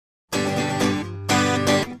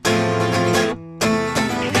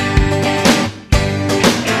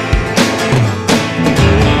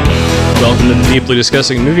to the Deeply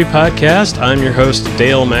Discussing Movie Podcast. I'm your host,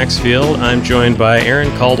 Dale Maxfield. I'm joined by Aaron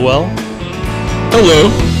Caldwell. Hello.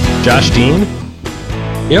 Josh Dean.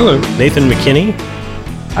 Hello. Nathan McKinney.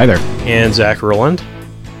 Hi there. And Zach Roland.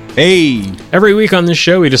 Hey. Every week on this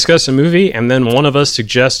show, we discuss a movie, and then one of us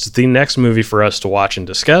suggests the next movie for us to watch and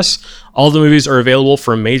discuss. All the movies are available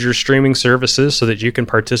from major streaming services so that you can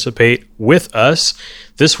participate with us.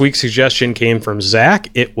 This week's suggestion came from Zach.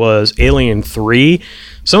 It was Alien 3.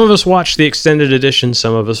 Some of us watched the extended edition,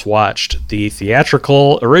 some of us watched the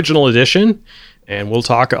theatrical original edition, and we'll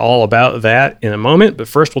talk all about that in a moment. But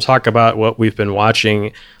first, we'll talk about what we've been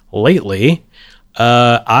watching lately.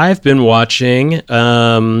 I've been watching,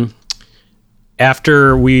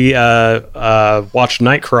 after we watched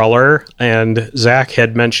Nightcrawler, and Zach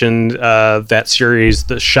had mentioned that series,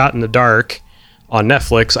 The Shot in the Dark, on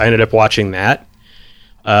Netflix. I ended up watching that.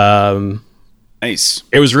 Nice.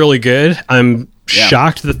 It was really good. I'm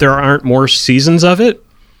shocked that there aren't more seasons of it.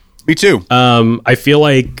 Me too. I feel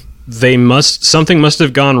like something must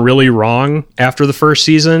have gone really wrong after the first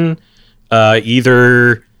season.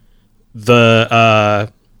 Either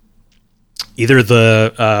the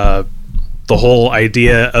whole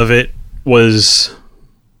idea of it was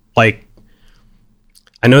like,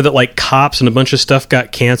 I know that like Cops and a bunch of stuff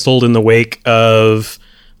got canceled in the wake of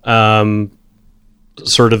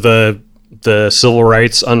sort of the civil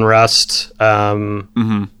rights unrest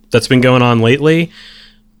that's been going on lately,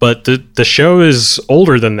 but the show is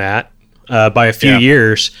older than that by a few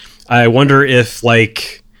years. I wonder if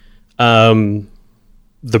like the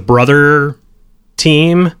brother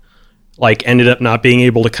team like ended up not being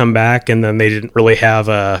able to come back, and then they didn't really have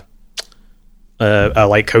a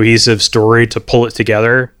like cohesive story to pull it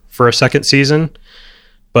together for a second season.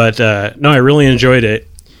 But no, I really enjoyed it.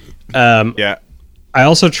 I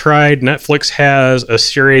also tried, Netflix has a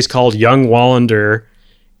series called Young Wallander,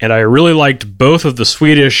 and I really liked both of the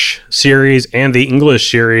Swedish series and the English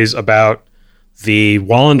series about the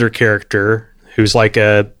Wallander character, who's like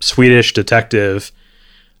a Swedish detective.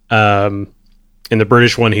 In the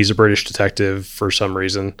British one, he's a British detective for some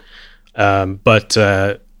reason. But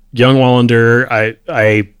Young Wallander,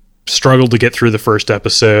 I struggled to get through the first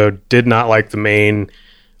episode. Did not like the main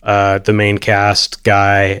cast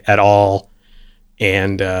guy at all,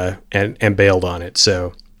 and bailed on it.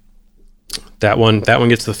 So that one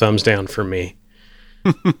gets the thumbs down from me.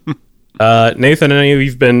 Nathan, I know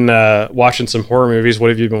you've been watching some horror movies. What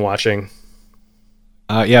have you been watching?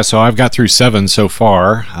 So I've got through 7 so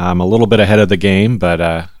far. I'm a little bit ahead of the game, but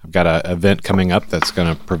I've got an event coming up that's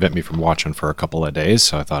going to prevent me from watching for a couple of days,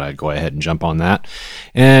 so I thought I'd go ahead and jump on that.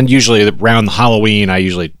 And usually around Halloween, I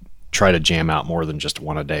usually try to jam out more than just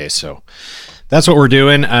one a day, so that's what we're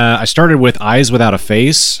doing. I started with Eyes Without a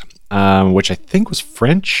Face, which I think was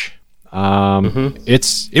French.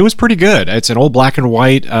 It was pretty good. It's an old black and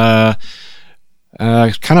white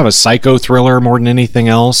kind of a psycho thriller more than anything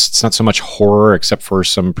else. It's not so much horror, except for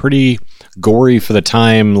some pretty gory for the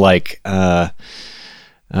time, like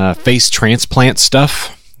face transplant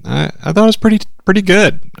stuff. I thought it was pretty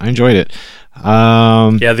good. I enjoyed it.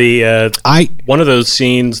 One of those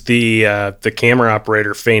scenes, the camera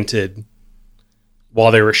operator fainted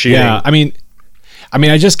while they were shooting. Yeah, I mean,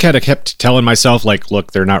 I just kind of kept telling myself, like,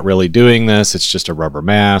 look, they're not really doing this. It's just a rubber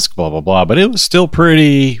mask, blah blah blah. But it was still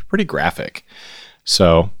pretty graphic.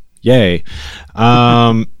 So, yay.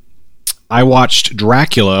 I watched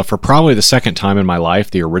Dracula for probably the second time in my life,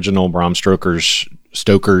 the original Bram Stoker's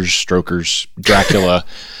Dracula.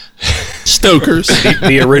 Stokers.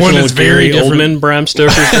 The original Gary Oldman Bram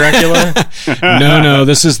Stoker's Dracula? No,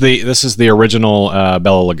 this is the original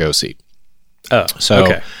Bela Lugosi. Oh, so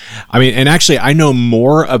okay. I mean, and actually, I know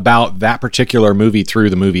more about that particular movie through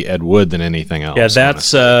the movie Ed Wood than anything else. Yeah,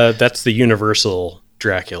 that's the Universal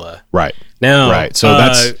Dracula. Right. Now, right. So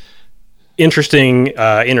that's interesting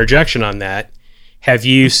interjection on that. Have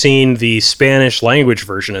you seen the Spanish language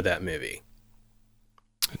version of that movie?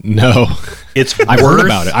 No. I've heard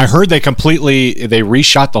about it. I heard they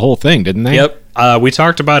reshot the whole thing, didn't they? Yep. We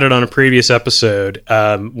talked about it on a previous episode.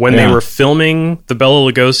 When they were filming the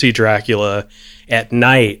Bela Lugosi Dracula at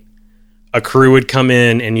night, a crew would come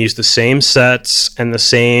in and use the same sets and the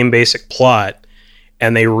same basic plot,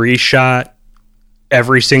 and they reshot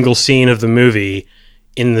every single scene of the movie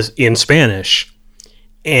in Spanish.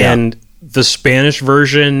 And the Spanish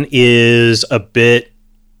version is a bit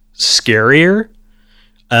scarier.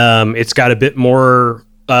 It's got a bit more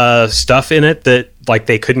stuff in it that like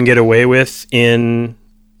they couldn't get away with in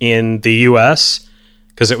the US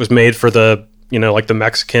because it was made for the like the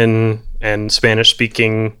Mexican and Spanish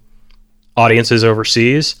speaking audiences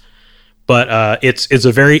overseas. but it's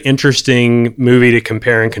a very interesting movie to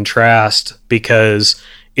compare and contrast because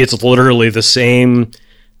it's literally the same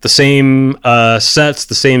sets,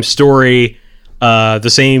 the same story, the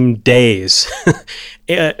same days.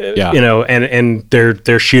 And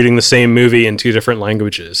they're shooting the same movie in two different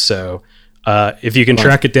languages. So if you can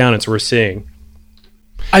track it down, it's worth seeing.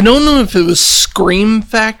 I don't know if it was Scream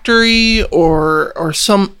Factory or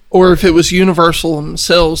if it was Universal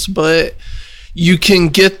themselves, but you can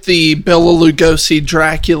get the Bela Lugosi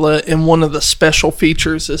Dracula, in one of the special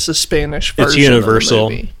features is the Spanish version. It's Universal. Of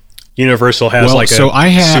the movie. Universal has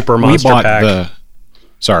Super Monster Pack.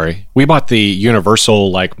 We bought the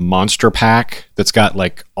Universal Monster Pack that's got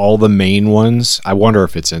all the main ones. I wonder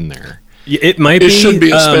if it's in there. It might be. It should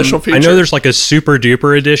be a special feature. I know there's a super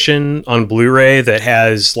duper edition on Blu-ray that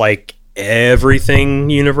has everything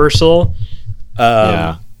Universal.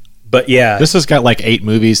 But yeah, this has got 8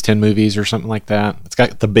 movies, 10 movies, or something like that. It's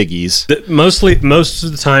got the biggies. Most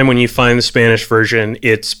of the time, when you find the Spanish version,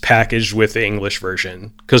 it's packaged with the English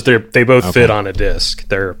version because they both fit on a disc.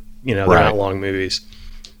 They're they're not long movies.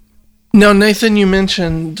 Now, Nathan, you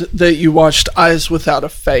mentioned that you watched Eyes Without a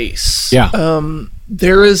Face. Yeah.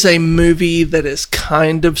 There is a movie that is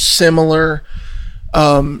kind of similar.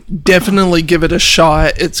 Definitely give it a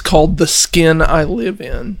shot. It's called The Skin I Live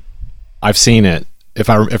In. I've seen it. If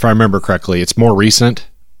I remember correctly, it's more recent.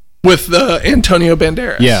 With Antonio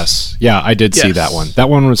Banderas. Yes. Yeah, I did see that one. That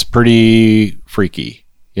one was pretty freaky.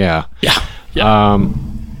 Yeah. Yeah.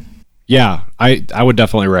 Yeah, I would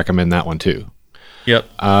definitely recommend that one too. Yep.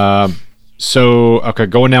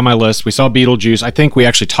 Going down my list, we saw Beetlejuice. I think we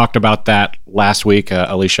actually talked about that last week.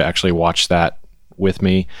 Alicia actually watched that with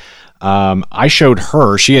me. I showed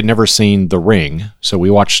her. She had never seen The Ring, so we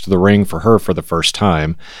watched The Ring for her for the first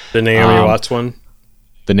time. The Naomi Watts one?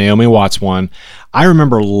 The Naomi Watts one. I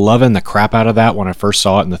remember loving the crap out of that when I first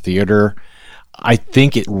saw it in the theater. I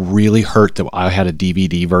think it really hurt that I had a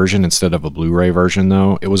DVD version instead of a Blu-ray version,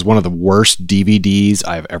 though. It was one of the worst DVDs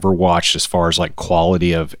I've ever watched as far as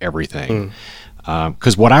quality of everything.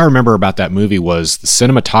 Because what I remember about that movie was the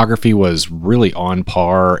cinematography was really on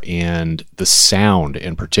par, and the sound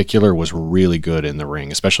in particular was really good in The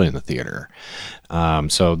Ring, especially in the theater.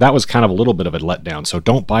 So that was kind of a little bit of a letdown. So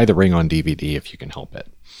don't buy The Ring on DVD if you can help it.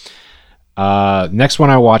 Next one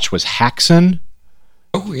I watched was Haxan.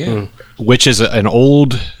 Oh, yeah. Which is an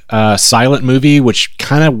old silent movie, which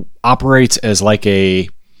kind of operates as a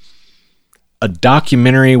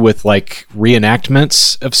documentary with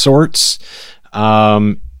reenactments of sorts.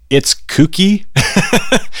 It's kooky.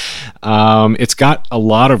 It's got a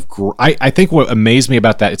lot of. I think what amazed me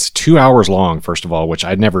about that, it's 2 hours long. First of all, which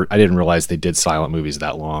I didn't realize they did silent movies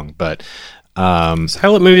that long. But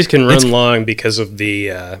silent movies can run long because of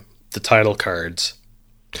the title cards.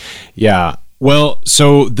 Yeah. Well,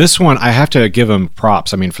 so this one, I have to give them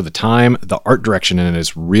props. I mean, for the time, the art direction in it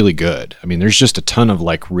is really good. I mean, there's just a ton of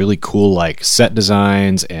really cool set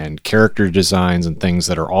designs and character designs and things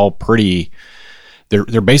that are all pretty.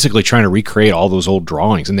 They're basically trying to recreate all those old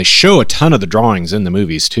drawings, and they show a ton of the drawings in the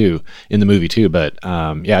movie too. But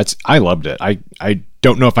I loved it. I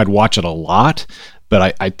don't know if I'd watch it a lot,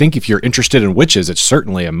 but I think if you're interested in witches, it's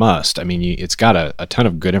certainly a must. I mean, it's got a ton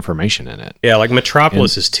of good information in it. Yeah,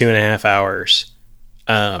 Metropolis is 2.5 hours.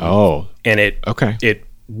 And it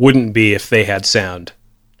wouldn't be if they had sound.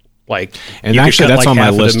 And actually, that's on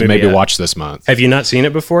my list to maybe watch this month. Have you not seen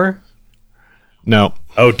it before? No.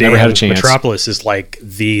 Oh, damn. Never had a chance. Metropolis is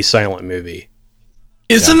the silent movie.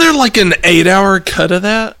 Isn't there an 8-hour cut of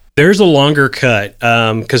that? There's a longer cut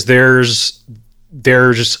because there's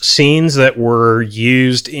scenes that were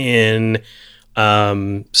used in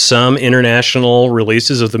some international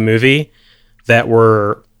releases of the movie that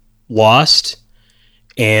were lost,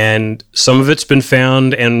 and some of it's been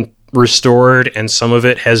found and restored, and some of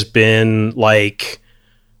it has been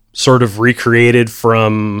sort of recreated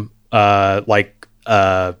from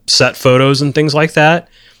set photos and things like that.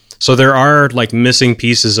 So there are missing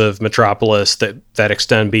pieces of Metropolis that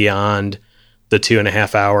extend beyond the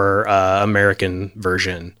 2.5 hour American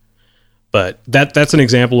version. But that's an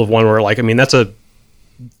example of one where that's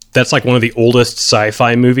one of the oldest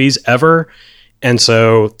sci-fi movies ever. And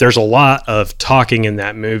so there's a lot of talking in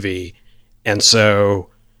that movie. And so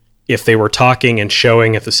if they were talking and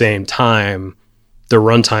showing at the same time, the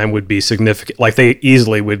runtime would be significant. It'd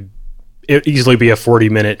easily be a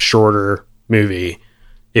 40-minute shorter movie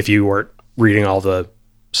if you weren't reading all the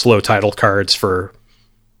slow title cards for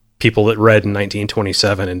people that read in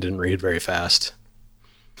 1927 and didn't read very fast.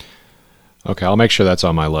 Okay, I'll make sure that's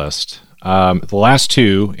on my list. The last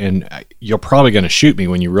two, and you're probably going to shoot me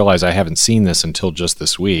when you realize I haven't seen this until just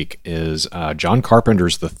this week, is John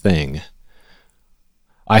Carpenter's The Thing.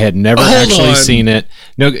 I had never seen it.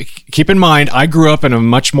 No, keep in mind, I grew up in a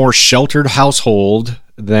much more sheltered household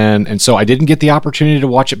and so I didn't get the opportunity to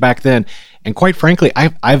watch it back then. And quite frankly,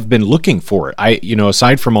 I've been looking for it.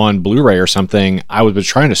 Aside from on Blu-ray or something, I was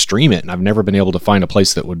trying to stream it, and I've never been able to find a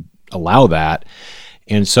place that would allow that.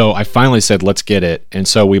 And so I finally said, let's get it. And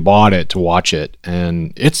so we bought it to watch it,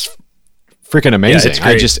 and it's freaking amazing.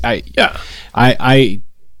 Yeah, it's great.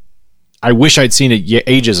 I wish I'd seen it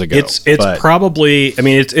ages ago. It's probably,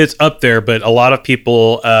 it's up there, but a lot of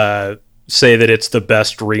people say that it's the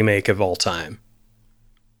best remake of all time.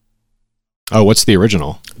 Oh, what's the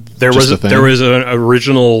original? There was an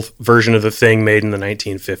original version of The Thing made in the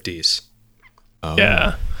 1950s. Oh.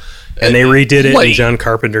 Yeah. And they redid it, and John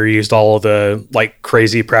Carpenter used all of the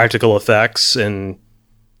crazy practical effects and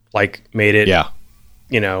made it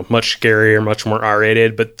much scarier, much more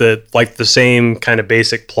R-rated, but the same kind of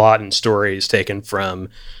basic plot and story is taken from,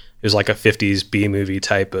 it was like a 50s B movie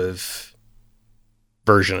type of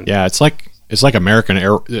version. Yeah, it's like American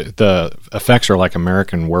the effects are like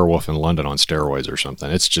American Werewolf in London on steroids or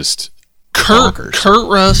something. It's just Kurt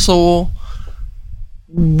Russell,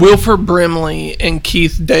 Wilford Brimley, and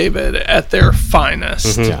Keith David at their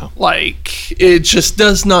finest. Mm-hmm. Yeah. It just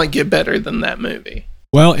does not get better than that movie.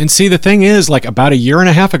 Well, and see, the thing is, about a year and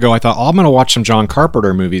a half ago, I thought, I'm going to watch some John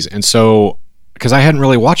Carpenter movies. And so, because I hadn't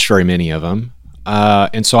really watched very many of them.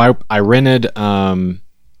 And so I rented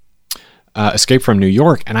Escape from New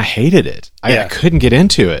York, and I hated it. I couldn't get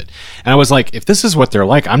into it. And I was like, if this is what they're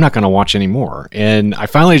like, I'm not going to watch anymore. And I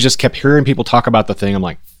finally just kept hearing people talk about the thing. I'm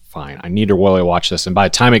like, fine, I need to really watch this. And by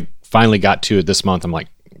the time it finally got to it this month, I'm like,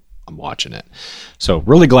 I'm watching it. So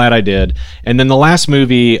really glad I did. And then the last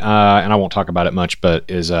movie, and I won't talk about it much, but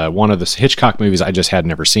is one of the Hitchcock movies I just had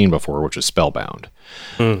never seen before, which is Spellbound.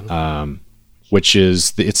 Which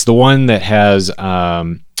is, it's the one that has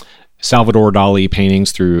Salvador Dali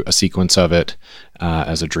paintings through a sequence of it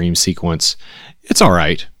as a dream sequence. It's all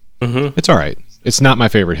right. Mm-hmm. It's all right. It's not my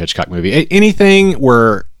favorite Hitchcock movie. Anything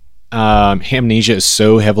where amnesia is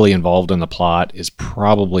so heavily involved in the plot is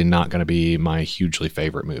probably not going to be my hugely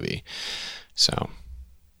favorite movie. So,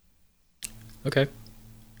 okay,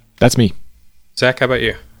 that's me. Zach, how about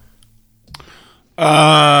you?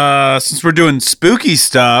 Since we're doing spooky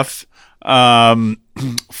stuff,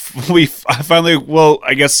 we finally,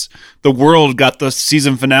 I guess the world got the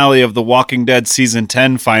season finale of The Walking Dead season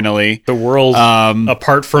 10 finally. The world,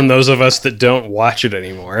 apart from those of us that don't watch it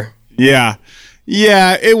anymore. Yeah,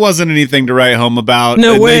 it wasn't anything to write home about.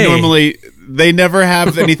 No way. They never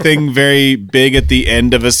have anything very big at the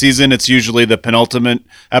end of a season. It's usually the penultimate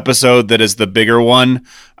episode that is the bigger one.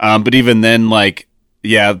 But even then,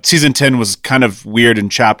 season 10 was kind of weird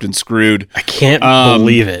and chopped and screwed. I can't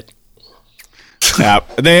believe it. Yeah,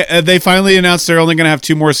 they finally announced they're only going to have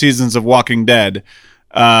 2 more seasons of Walking Dead.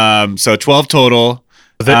 So 12 total.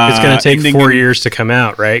 It's going to take 4 years to come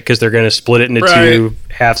out, right? Because they're going to split it into 2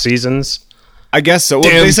 half seasons. I guess so.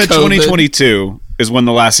 Well, they said COVID. 2022 is when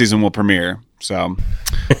the last season will premiere. So,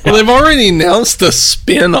 well, they've already announced a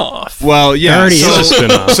spin-off. Well, yeah, there already is a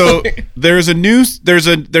spin-off. So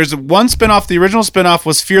there's one spin-off. The original spin-off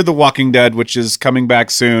was Fear the Walking Dead, which is coming back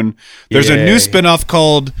soon. There's a new spin-off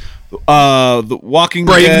called The Walking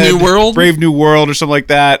Dead, Brave New World, or something like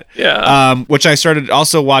that. Yeah. Which I started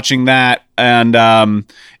also watching that, and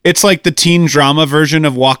it's like the teen drama version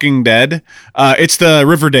of Walking Dead. It's the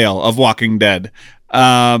Riverdale of Walking Dead.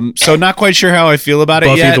 So not quite sure how I feel about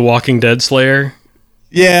Buffy it yet. the Walking Dead Slayer.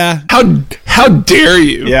 Yeah. How dare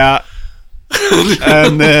you? Yeah.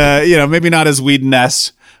 And maybe not as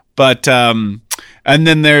Whedon-esque, but and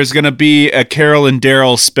then there's going to be a Carol and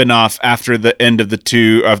Daryl spinoff after the end of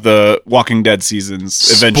the Walking Dead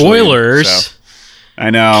seasons eventually. Spoilers. So, I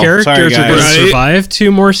know. Characters are going to survive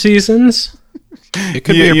 2 more seasons. It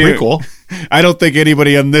could be a prequel. I don't think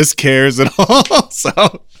anybody on this cares at all.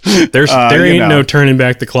 So there ain't no turning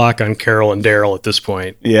back the clock on Carol and Daryl at this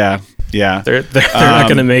point. Yeah. They're not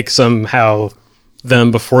going to make somehow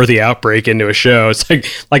them before the outbreak into a show. It's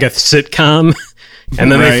like a sitcom,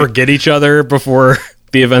 and then they forget each other before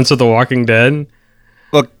the events of The Walking Dead.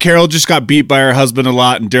 Look, Carol just got beat by her husband a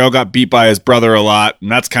lot, and Daryl got beat by his brother a lot,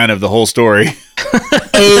 and that's kind of the whole story.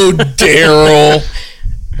 Oh, Daryl.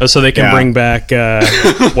 So they can bring back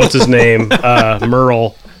what's his name,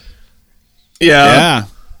 Merle. Yeah.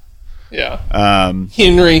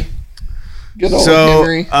 Henry. Good old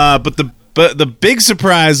Henry. But the big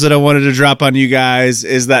surprise that I wanted to drop on you guys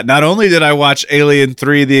is that not only did I watch Alien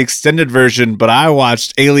 3, the extended version, but I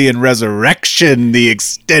watched Alien Resurrection, the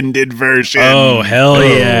extended version. Oh, hell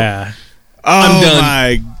yeah. Oh,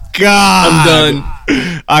 my God. I'm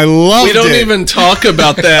done. I love it. We don't even talk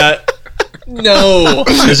about that. No.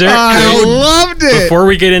 I loved it. Before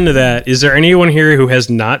we get into that, is there anyone here who has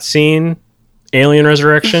not seen Alien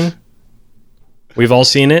Resurrection? We've all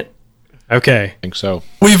seen it? Okay. I think so.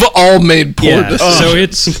 We've all made poor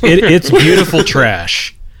decisions. So it's beautiful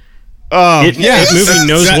trash. That movie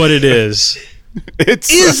knows what it is. It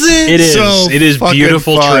is. So it is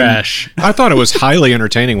beautiful fun. trash. I thought it was highly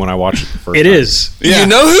entertaining when I watched it the first It time. is. Yeah. You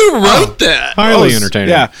know who wrote that? Highly entertaining.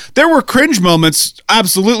 Yeah, there were cringe moments,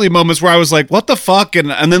 absolutely moments where I was like, "What the fuck?" and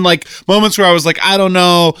then like moments where I was like, "I don't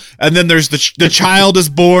know." And then there's the child is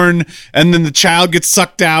born, and then the child gets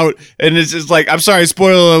sucked out, and it's just like, I'm sorry,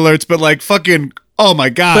 spoiler alerts, but like fucking, oh my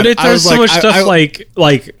god! But it does so much stuff like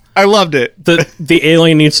I loved it. the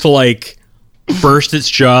alien needs to like burst its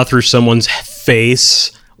jaw through someone's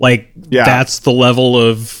face. Like that's the level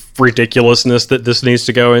of ridiculousness that this needs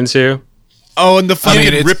to go into. Oh, and the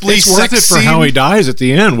fucking Ripley it's worth sex it for scene. how he dies at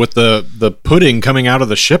the end with the pudding coming out of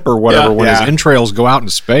the ship or whatever when his entrails go out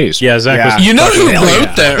into space. Yeah, Zach. Yeah. Was You know who fucking-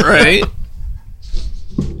 wrote that, right?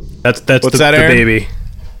 That's What's the that, Aaron? baby.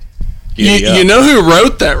 You know who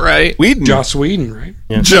wrote that, right? Whedon. Joss Whedon, right?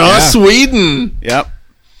 Joss Whedon. Yep.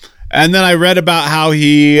 And then I read about how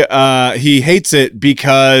he hates it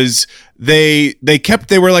because they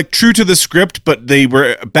were like true to the script, but they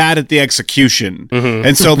were bad at the execution.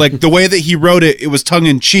 And so like the way that he wrote it, it was tongue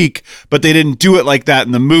in cheek, but they didn't do it like that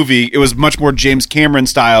in the movie. It was much more James Cameron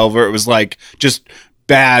style, where it was like just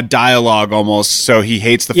bad dialogue almost. So he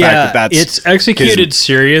hates the fact that it's executed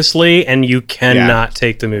seriously, and you cannot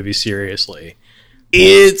take the movie seriously.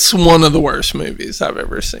 It's one of the worst movies I've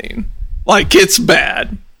ever seen. Like, it's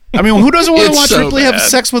bad. I mean, who doesn't want to It's watch so Ripley have bad.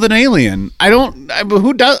 sex with an alien?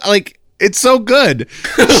 Who does? Like, it's so good.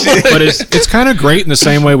 But It's kind of great in the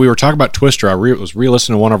same way we were talking about Twister. I was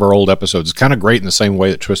re-listening to one of our old episodes. It's kind of great in the same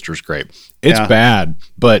way that Twister's great. It's bad,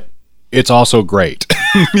 but it's also great.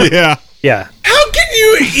 Yeah. yeah, How can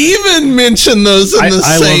you even mention those in the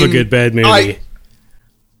I same... love a good bad movie.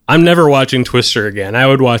 I'm never watching Twister again. I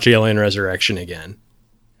would watch Alien Resurrection again.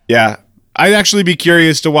 Yeah. I'd actually be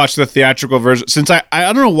curious to watch the theatrical version, since I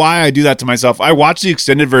don't know why I do that to myself. I watch the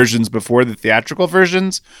extended versions before the theatrical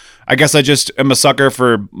versions. I guess I just am a sucker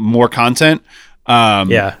for more content.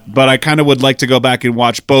 But I kind of would like to go back and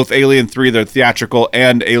watch both Alien 3, the theatrical,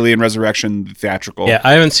 and Alien Resurrection, the theatrical. Yeah,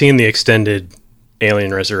 I haven't seen the extended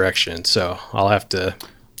Alien Resurrection, so I'll have to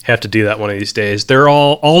do that one of these days. They're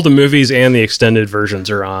all the movies and the extended versions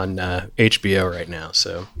are on HBO right now.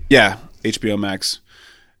 So Yeah, HBO Max.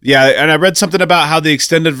 Yeah, and I read something about how the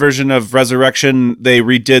extended version of Resurrection, they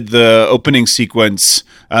redid the opening sequence,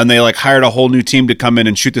 and they like hired a whole new team to come in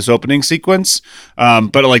and shoot this opening sequence.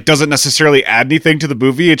 But it like doesn't necessarily add anything to the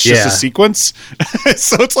movie. It's just a sequence.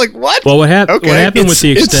 So it's like, what? well, what happened Okay. with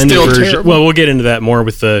the It's extended still version? terrible. Well, we'll get into that more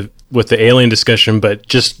with the Alien discussion, but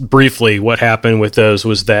just briefly, what happened with those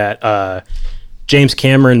was that James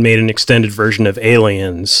Cameron made an extended version of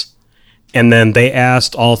Aliens. And then they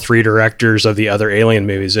asked all three directors of the other Alien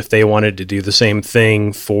movies if they wanted to do the same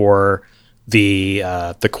thing for the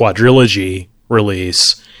quadrilogy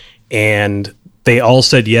release, and they all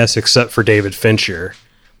said yes except for David Fincher.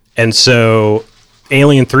 And so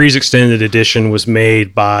Alien 3's extended edition was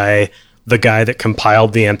made by the guy that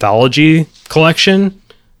compiled the anthology collection.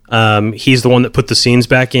 He's the one that put the scenes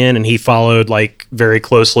back in, and he followed like very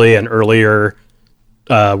closely an earlier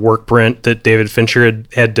work print that David Fincher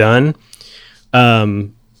had done.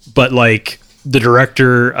 But like the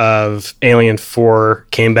director of Alien 4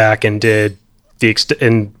 came back and did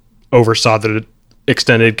and oversaw the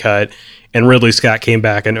extended cut, and Ridley Scott came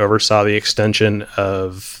back and oversaw the extension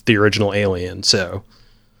of the original Alien. So,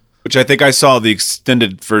 Which I think I saw the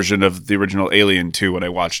extended version of the original Alien 2 when I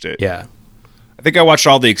watched it. yeah, I think I watched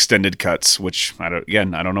all the extended cuts, which I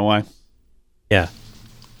don't know why. yeah.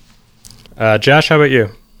 Josh, how about you?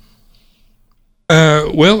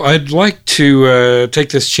 Well, I'd like to take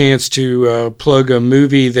this chance to plug a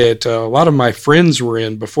movie that a lot of my friends were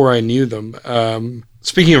in before I knew them.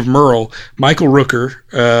 Speaking of Merle, Michael Rooker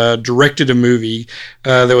directed a movie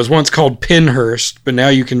that was once called Pinhurst, but now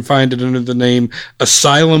you can find it under the name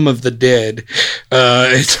Asylum of the Dead.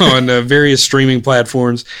 It's on various streaming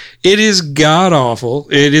platforms. It is god-awful.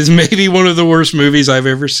 It is maybe one of the worst movies I've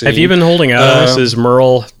ever seen. Have you been holding out on us? Is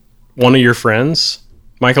Merle one of your friends,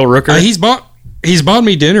 Michael Rooker? He's bought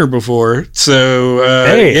me dinner before, so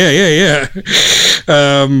yeah.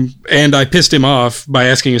 And I pissed him off by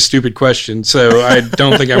asking a stupid question, so I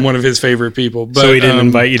don't think I'm one of his favorite people. But, so he didn't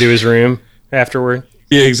invite you to his room afterward?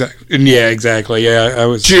 Yeah, exactly. Yeah, I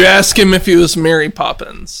was. Did you ask him if he was Mary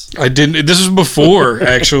Poppins? I didn't. This was before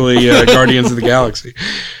actually Guardians of the Galaxy.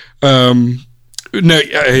 No,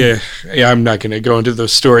 yeah, I'm not going to go into the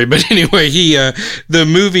story, but anyway, the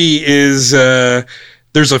movie is,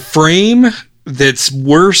 there's a frame that's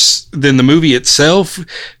worse than the movie itself,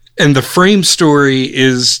 and the frame story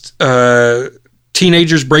is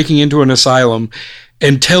teenagers breaking into an asylum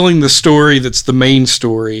and telling the story that's the main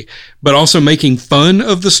story, but also making fun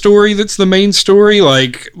of the story that's the main story,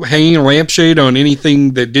 like hanging a lampshade on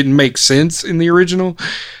anything that didn't make sense in the original.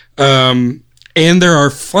 And there are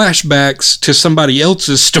flashbacks to somebody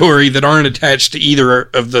else's story that aren't attached to either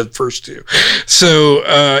of the first two. So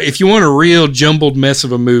if you want a real jumbled mess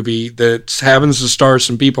of a movie that happens to star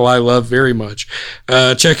some people I love very much,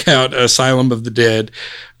 check out Asylum of the Dead.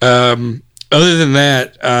 Other than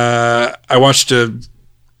that, I watched a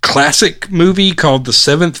classic movie called The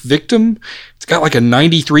Seventh Victim. It's got like a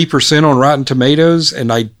 93% on Rotten Tomatoes,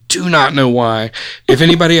 and I do not know why. If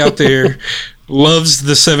anybody out there loves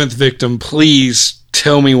The Seventh Victim, please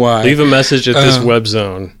tell me why. Leave a message at this web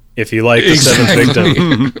zone if you like The Seventh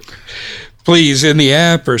Victim. Please, in the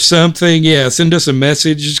app or something. Yeah, send us a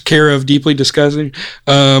message, care of Deeply Discussing.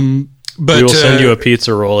 But we will send you a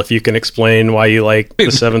pizza roll if you can explain why you like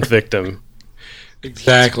The Seventh Victim.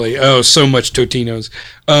 Exactly. Oh, so much Totino's.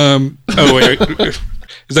 Wait.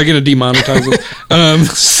 Is that going to demonetize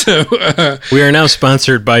us? We are now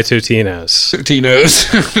sponsored by Totino's. Totino's.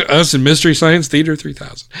 Us and Mystery Science Theater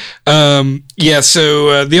 3000.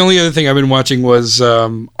 So the only other thing I've been watching was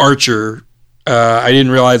Archer. I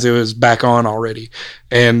didn't realize it was back on already.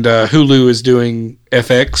 And Hulu is doing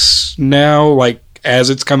FX now, like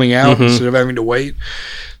as it's coming out, instead of having to wait.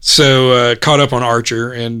 So caught up on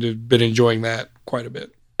Archer and been enjoying that quite a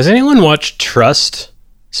bit. Has anyone watched Trust?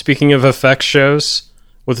 Speaking of FX shows.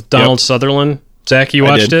 With Donald Sutherland. Zach, you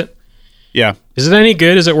watched it? Yeah. Is it any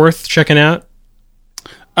good? Is it worth checking out?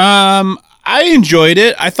 I enjoyed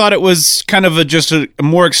it. I thought it was kind of just a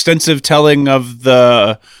more extensive telling of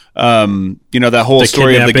the, that whole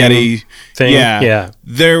story of the Getty thing. Yeah.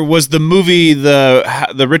 There was the movie,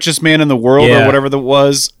 the Richest Man in the World, or whatever that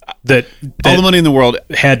was. That All the Money in the World.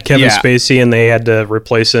 Had Kevin Spacey, and they had to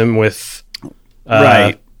replace him with...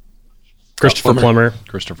 right. Christopher Plummer.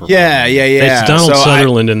 Yeah. It's Donald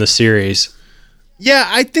Sutherland in the series. Yeah,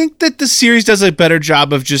 I think that the series does a better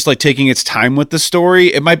job of just like taking its time with the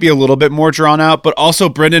story. It might be a little bit more drawn out, but also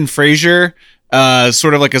Brendan Fraser,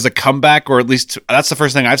 sort of like as a comeback, or at least that's the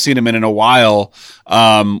first thing I've seen him in a while,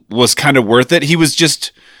 was kind of worth it. He was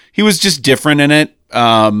just different in it.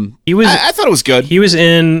 I thought it was good. He was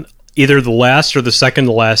in either the last or the second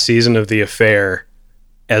to last season of The Affair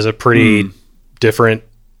as a pretty different,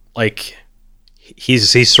 like...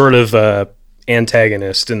 He's sort of a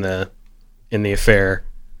antagonist in the Affair.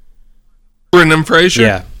 Brendan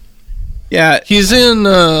Fraser? Yeah. He's in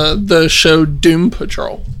the show Doom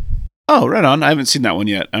Patrol. Oh, right on. I haven't seen that one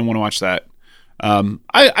yet. I want to watch that. I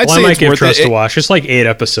might give Trust a watch. It's like 8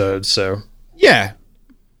 episodes, so yeah.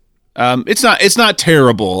 It's not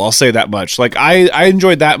terrible. I'll say that much. Like I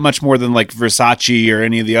enjoyed that much more than like Versace or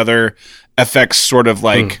any of the other FX sort of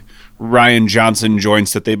like Rian Johnson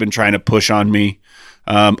joints that they've been trying to push on me.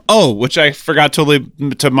 Which I forgot to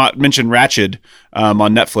mention Ratched on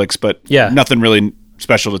Netflix, but nothing really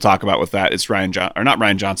special to not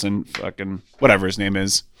Ryan Johnson, fucking whatever his name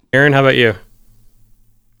is. Aaron, how about you?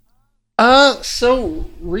 So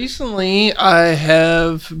recently I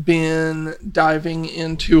have been diving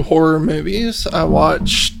into horror movies. I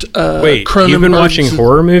watched Wait, you've been watching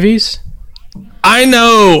horror movies? I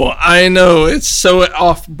know. It's so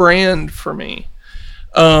off-brand for me.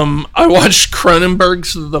 I watched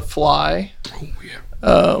Cronenberg's The Fly,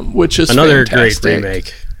 which is another fantastic. Great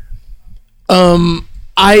remake.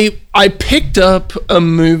 I picked up a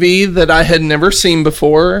movie that I had never seen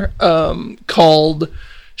before, called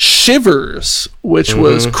Shivers, which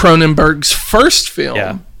was Cronenberg's first film.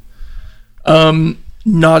 Yeah.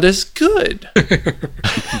 Not as good, but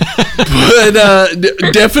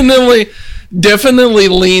definitely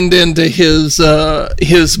leaned into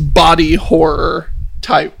his body horror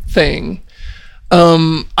type thing.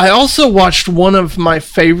 I also watched one of my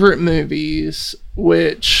favorite movies,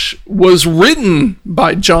 which was written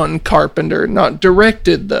by John Carpenter, not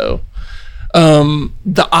directed though.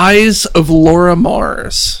 The Eyes of Laura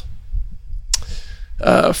Mars.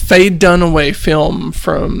 Faye Dunaway film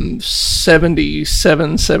from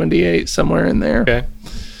 77, 78, somewhere in there. Okay.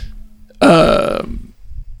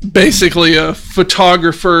 Basically a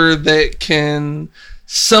photographer that can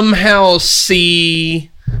somehow see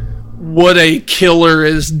what a killer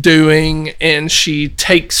is doing, and she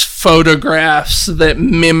takes photographs that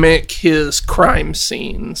mimic his crime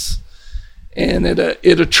scenes, and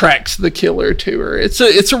it attracts the killer to her. It's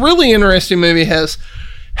a really interesting movie.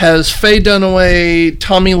 It has Faye Dunaway,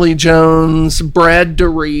 Tommy Lee Jones, Brad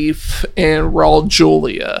Dourif, and Raul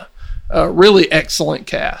Julia. Really excellent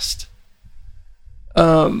cast.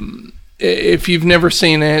 If you've never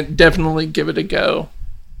seen it, definitely give it a go.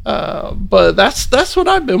 But that's what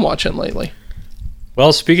I've been watching lately.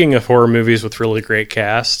 Well, speaking of horror movies with really great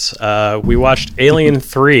casts, we watched Alien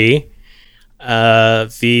 3,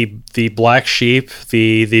 the black sheep,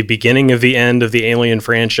 the beginning of the end of the Alien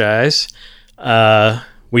franchise.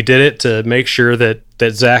 We did it to make sure that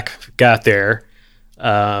Zach got there.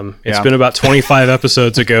 It's been about 25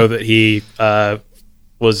 episodes ago that he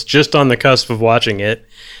was just on the cusp of watching it.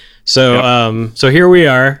 So so here we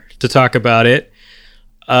are to talk about it.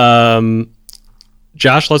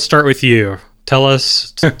 Josh, let's start with you. Tell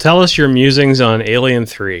us your musings on Alien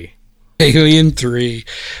 3. Alien 3.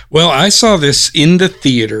 Well, I saw this in the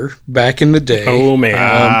theater back in the day. Oh, man.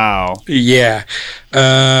 Wow. Yeah.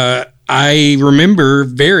 I remember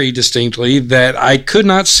very distinctly that I could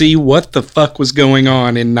not see what the fuck was going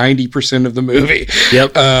on in 90% of the movie.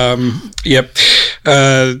 Yep. Yep.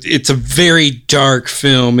 It's a very dark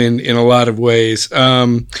film in a lot of ways.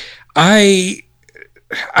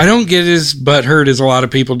 I don't get as butthurt as a lot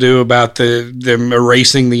of people do about them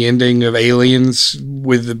erasing the ending of Aliens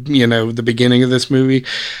with the beginning of this movie.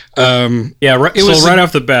 Right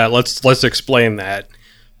off the bat, let's explain that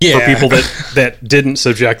for people that didn't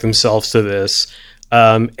subject themselves to this.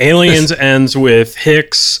 Aliens ends with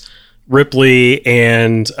Hicks, Ripley,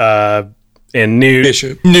 and Newt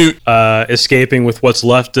Bishop. Escaping with what's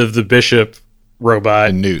left of the Bishop robot.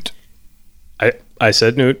 And Newt. I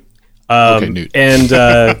said Newt. Okay, Newt. And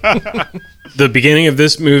the beginning of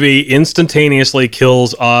this movie instantaneously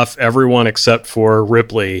kills off everyone except for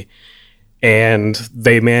Ripley, and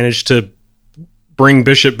they manage to bring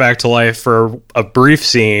Bishop back to life for a brief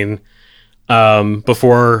scene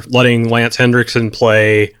before letting Lance Hendrickson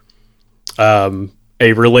play a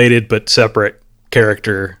related but separate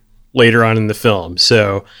character later on in the film.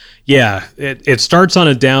 So, yeah, it starts on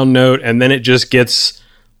a down note, and then it just gets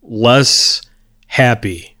less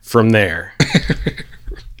happy from there.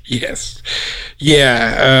 Yes.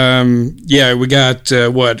 Yeah. We got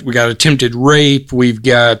we got attempted rape. We've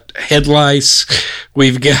got head lice.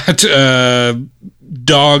 We've got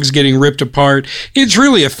dogs getting ripped apart. It's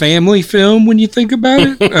really a family film when you think about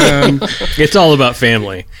it. It's all about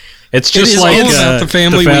family. It's just all about the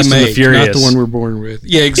family we make, not the one we're born with.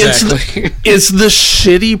 Yeah, exactly. It's the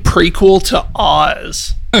shitty prequel to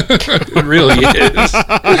Oz. It really is.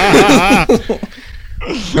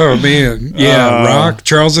 Oh man, yeah, Rock,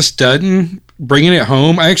 Charles S. Dutton, bringing it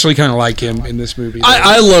home. I actually kind of like him in this movie.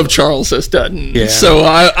 I love Charles S. Dutton, so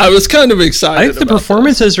I was kind of excited. I think the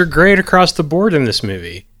performances are great across the board in this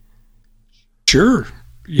movie. Sure,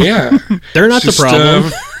 yeah, they're not the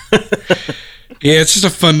problem. Yeah, it's just a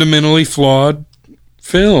fundamentally flawed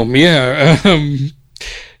film. Yeah,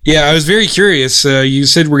 yeah. I was very curious. You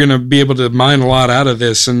said we're going to be able to mine a lot out of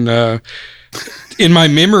this, and in my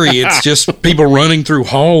memory, it's just people running through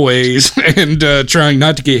hallways and trying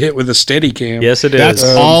not to get hit with a Steadicam. Yes, it is. That's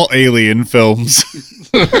all Alien films.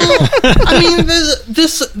 I mean,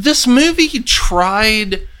 this movie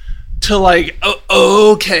tried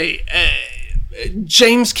to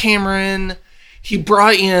James Cameron, he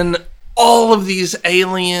brought in all of these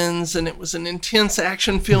aliens, and it was an intense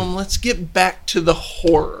action film. Let's get back to the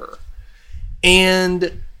horror.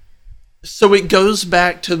 And so it goes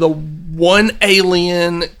back to the one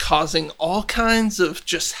alien causing all kinds of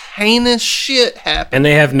just heinous shit happen. And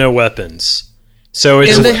they have no weapons. So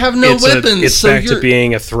it's back to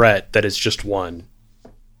being a threat that is just one.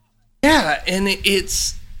 Yeah, and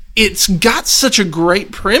it's got such a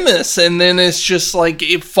great premise, and then it's just like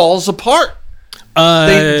it falls apart.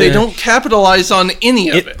 They don't capitalize on any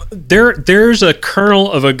of it. There's a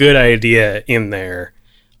kernel of a good idea in there.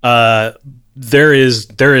 There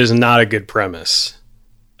is not a good premise.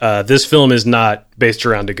 This film is not based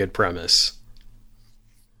around a good premise.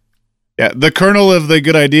 Yeah, the kernel of the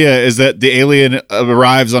good idea is that the alien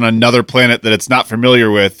arrives on another planet that it's not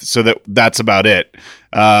familiar with, so that's about it.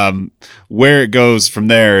 Where it goes from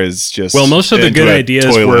there is just... Well, most of the good ideas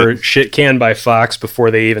were shit canned by Fox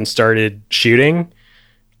before they even started shooting,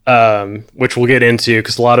 which we'll get into,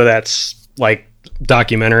 because a lot of that's like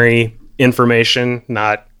documentary information,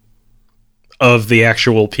 not of the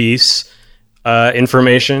actual piece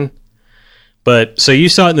information. But so you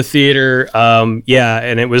saw it in the theater, and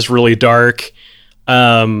it was really dark.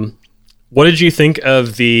 What did you think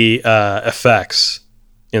of the effects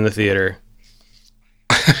in the theater?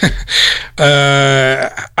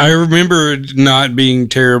 I remember not being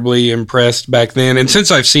terribly impressed back then, and since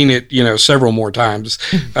I've seen it, several more times,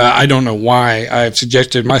 I don't know why I've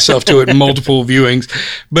subjected myself to it in multiple viewings.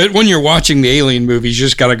 But when you're watching the Alien movies, you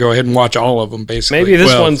just got to go ahead and watch all of them, basically. Maybe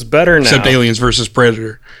this one's better now. Except Aliens versus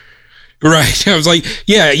Predator. Right. I was like,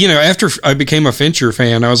 after I became a Fincher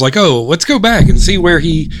fan, I was like, oh, let's go back and see where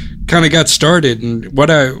he kind of got started and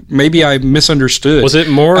maybe I misunderstood. Was it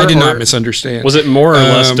more? I did not misunderstand. Was it more or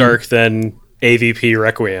less dark than AVP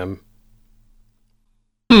Requiem?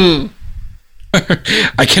 I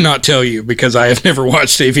cannot tell you because I have never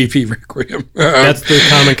watched AVP Requiem. That's the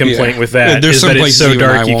common complaint with that. There's is some that it's so places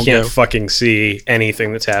dark you won't can't go. fucking see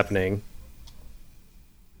anything that's happening.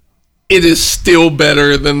 It is still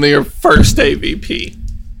better than their first AVP.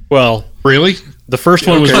 Well, Really? the first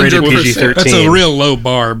one was rated 100%. PG-13. That's a real low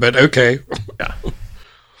bar, but okay. Yeah.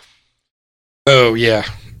 Oh, yeah.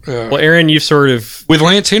 Well, Aaron, you've sort of... With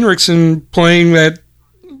Lance Henriksen playing that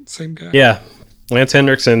same guy. Yeah. Lance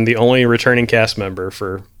Henriksen, the only returning cast member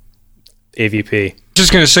for AVP.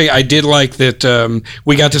 Just going to say, I did like that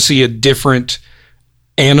we got to see a different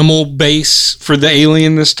animal base for the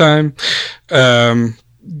alien this time.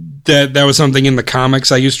 That was something in the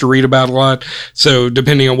comics I used to read about a lot. So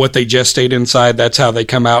depending on what they gestate inside, that's how they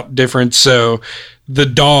come out different. So the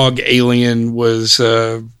dog alien was,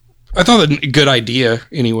 I thought a good idea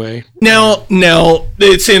anyway. Now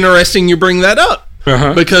it's interesting you bring that up.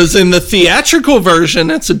 Uh-huh. Because in the theatrical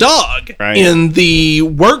version, it's a dog. Right. In the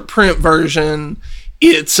work print version,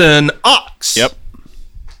 it's an ox. Yep.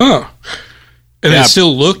 Oh. And Yeah. it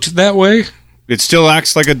still looked that way? It still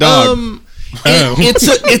acts like a dog.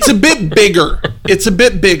 It's a bit bigger. It's a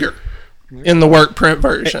bit bigger in the work print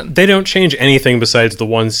version. They don't change anything besides the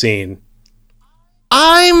one scene.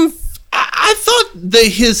 I thought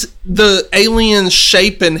the alien's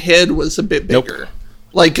shape and head was a bit bigger.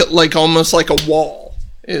 Like almost like a wall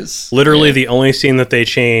is Literally, the only scene that they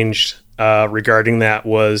changed regarding that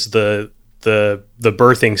was the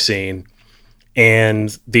birthing scene,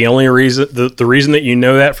 and the only reason the reason that you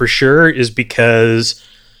know that for sure is because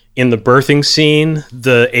in the birthing scene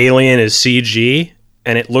the alien is CG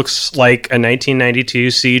and it looks like a 1992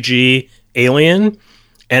 CG alien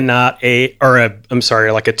and not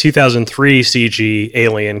like a 2003 CG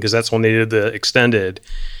alien, because that's when they did the extended.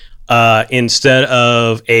 Instead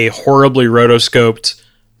of a horribly rotoscoped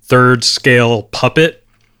third scale puppet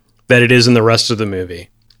that it is in the rest of the movie.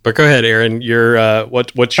 But go ahead, Aaron.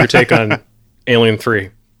 What's your take on Alien 3?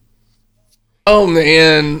 Oh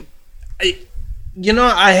man, I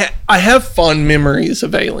have fond memories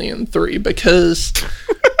of Alien 3 because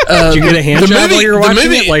Did you get a hand the job movie- while you were the watching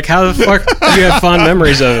movie- it? Like, how the fuck do you have fond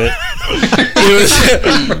memories of it?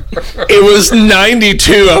 it was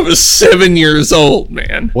 92. I was 7 years old,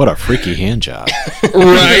 man. What a freaky hand job.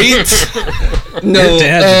 Right? No, Your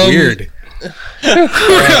dad's weird.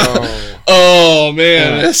 Oh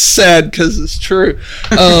man, it's sad because it's true.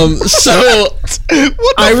 I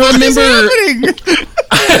remember.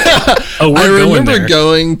 Oh, I we're going remember there.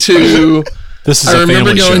 going to. This is I a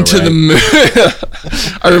remember family going show, to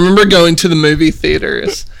right? I remember going to the movie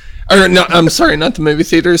theaters, or no, I'm sorry, not the movie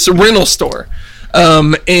theaters, the rental store,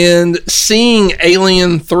 and seeing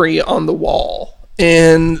Alien 3 on the wall,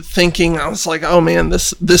 and thinking, I was like, oh man,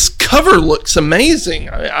 this cover looks amazing.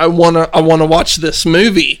 I wanna watch this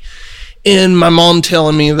movie. And my mom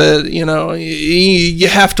telling me that, you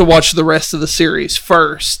have to watch the rest of the series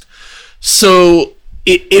first. So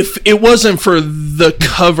if it wasn't for the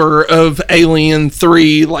cover of Alien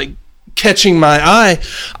 3, like, catching my eye,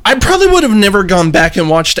 I probably would have never gone back and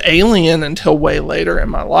watched Alien until way later in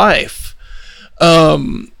my life.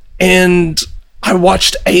 And I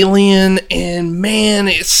watched Alien, and man,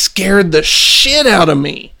 it scared the shit out of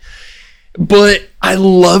me. But I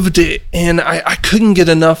loved it, and I couldn't get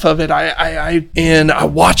enough of it. I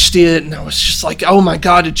watched it, and I was just like, oh my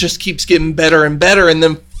god, it just keeps getting better and better. And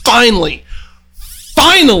then finally,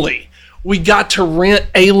 we got to rent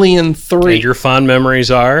Alien 3. And your fond memories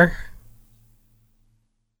are?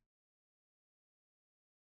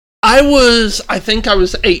 I think I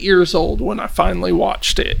was 8 years old when I finally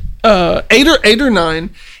watched it. 8 or 9,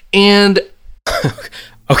 and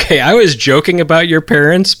Okay, I was joking about your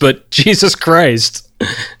parents, but Jesus Christ.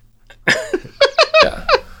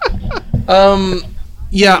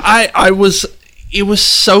 yeah, I was. It was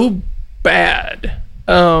so bad.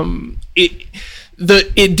 It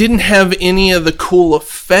didn't have any of the cool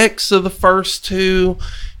effects of the first two.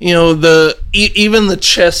 Even the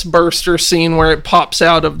chest burster scene where it pops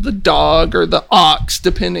out of the dog or the ox,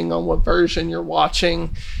 depending on what version you're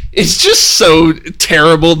watching. It's just so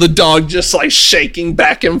terrible. The dog just like shaking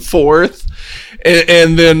back and forth.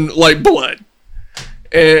 and then like blood.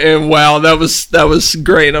 And wow, that was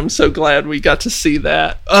great. I'm so glad we got to see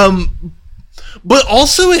that. But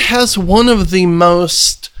also it has one of the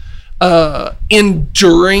most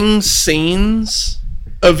enduring scenes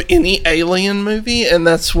of any Alien movie, and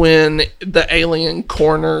that's when the alien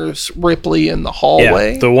corners Ripley in the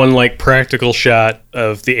hallway. Yeah, the one like practical shot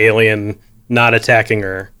of the alien not attacking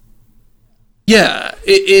her. Yeah,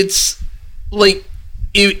 it's like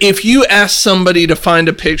if you ask somebody to find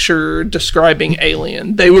a picture describing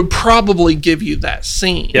Alien, they would probably give you that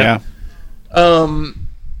scene. Yeah. And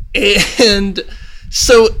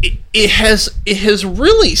so it has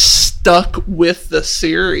really stuck with the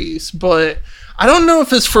series, but I don't know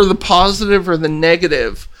if it's for the positive or the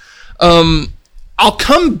negative. I'll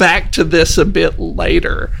come back to this a bit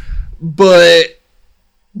later, but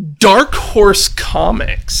Dark Horse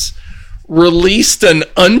Comics released an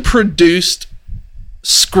unproduced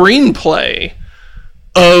screenplay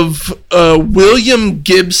of William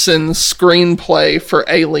Gibson's screenplay for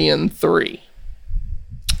Alien 3.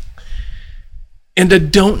 And I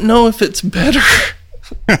don't know if it's better.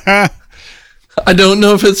 I don't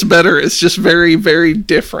know if it's better. It's just very, very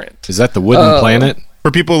different. Is that the Wooden Planet? For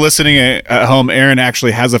people listening at home, Aaron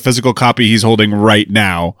actually has a physical copy he's holding right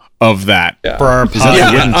now of that. Yeah. For our Is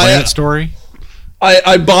that the Wooden Planet story?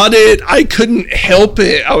 I bought it. I couldn't help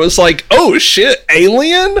it. I was like, oh shit,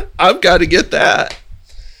 Alien? I've got to get that.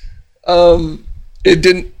 It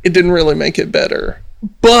didn't really make it better.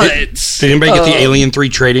 But did anybody get the Alien 3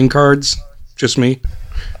 trading cards? Just me?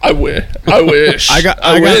 I wish. I wish.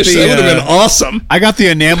 That would have been awesome. I got the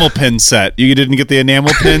enamel pin set. You didn't get the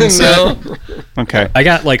enamel pin set? No. Okay. I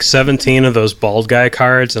got like 17 of those bald guy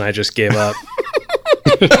cards, and I just gave up.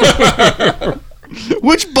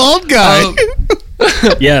 Which bald guy?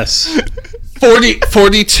 Yes.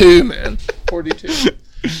 42, man. 42.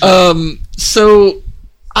 So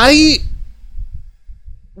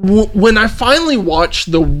when I finally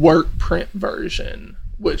watched the work print version,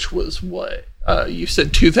 which was what? You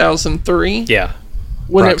said 2003? Yeah.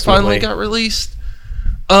 When it finally got released.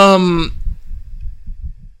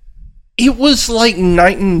 It was like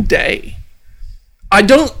night and day. I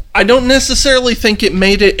don't necessarily think it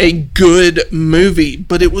made it a good movie,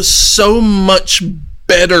 but it was so much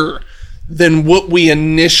better than what we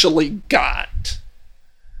initially got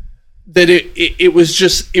that it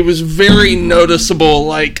was very noticeable.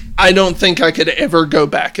 Like, I don't think I could ever go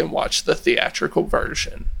back and watch the theatrical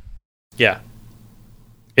version. Yeah.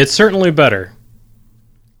 It's certainly better.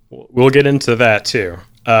 We'll get into that too.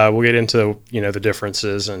 We'll get into, the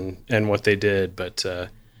differences and what they did, but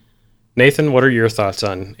Nathan, what are your thoughts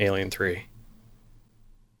on Alien 3?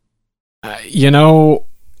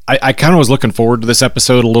 I kind of was looking forward to this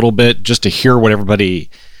episode a little bit just to hear what everybody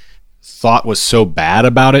thought was so bad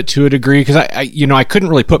about it to a degree, because I couldn't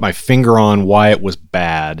really put my finger on why it was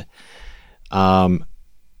bad.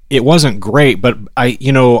 It wasn't great, but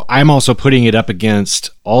I'm also putting it up against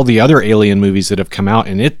all the other Alien movies that have come out,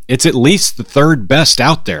 and it's at least the third best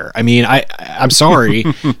out there. I mean, I'm sorry,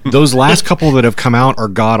 those last couple that have come out are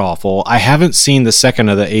god awful. I haven't seen the second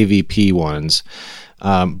of the AVP ones,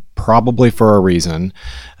 probably for a reason.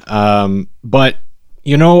 But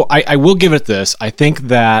I will give it this. I think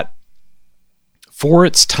that for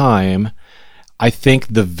its time, I think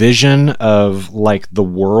the vision of like the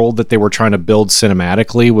world that they were trying to build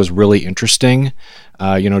cinematically was really interesting.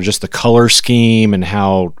 Just the color scheme and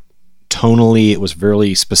how tonally it was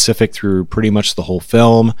really specific through pretty much the whole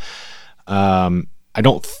film. I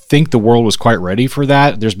don't think the world was quite ready for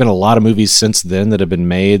that. There's been a lot of movies since then that have been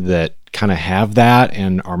made that kind of have that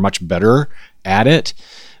and are much better at it.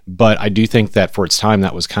 But I do think that for its time,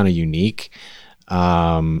 that was kind of unique.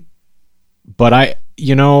 But I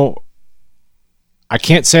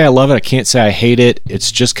can't say I love it. I can't say I hate it.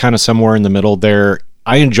 It's just kind of somewhere in the middle there.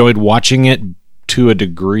 I enjoyed watching it to a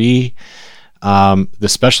degree. The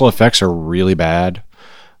special effects are really bad.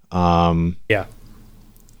 Yeah.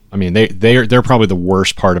 I mean, they're probably the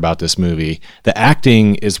worst part about this movie. The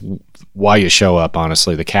acting is why you show up,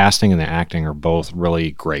 honestly. The casting and the acting are both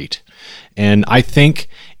really great. And I think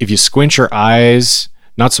if you squint your eyes,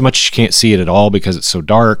 not so much you can't see it at all because it's so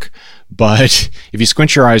dark, but if you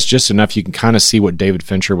squint your eyes just enough, you can kind of see what David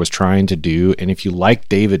Fincher was trying to do. And if you like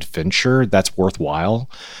David Fincher, that's worthwhile.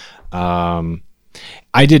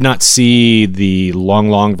 I did not see the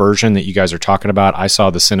long version that you guys are talking about. I saw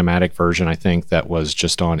the cinematic version, I think, that was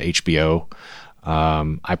just on HBO.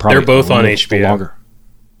 They're both on HBO.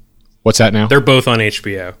 What's that now? They're both on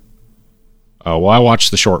HBO. Oh, well, I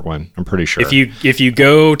watched the short one, I'm pretty sure. If you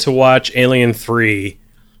go to watch Alien 3,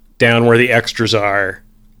 down where the extras are,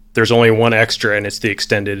 there's only one extra, and it's the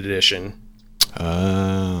extended edition.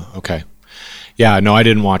 Okay. Yeah, no, I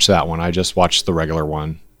didn't watch that one. I just watched the regular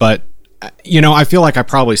one. But, I feel like I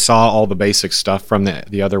probably saw all the basic stuff from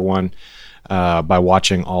the other one by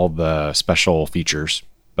watching all the special features.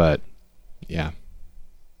 But, yeah.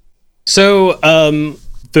 So,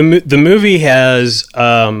 the movie has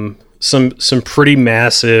some pretty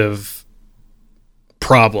massive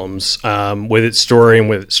problems with its story and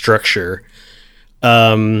with its structure.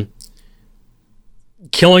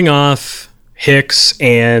 Killing off Hicks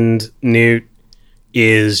and Newt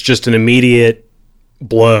is just an immediate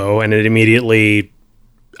blow, and it immediately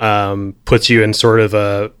puts you in sort of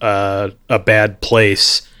a bad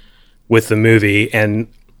place with the movie. And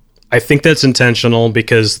I think that's intentional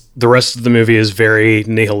because the rest of the movie is very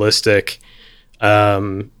nihilistic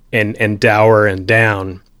and dour and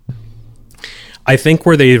down. I think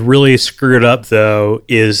where they really screwed up, though,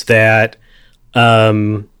 is that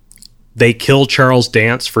they kill Charles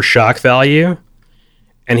Dance for shock value,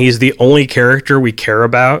 and he's the only character we care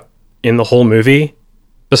about in the whole movie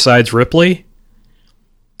besides Ripley.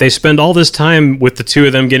 They spend all this time with the two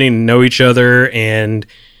of them getting to know each other, and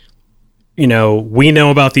we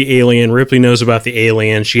know about the alien. Ripley knows about the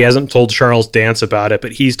alien. She hasn't told Charles Dance about it,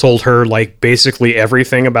 but he's told her like basically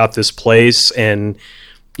everything about this place and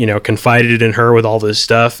confided in her with all this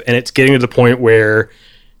stuff. And it's getting to the point where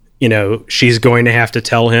she's going to have to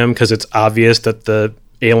tell him because it's obvious that the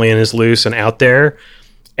alien is loose and out there.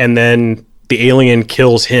 And then the alien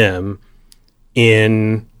kills him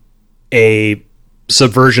in a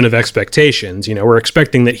subversion of expectations. We're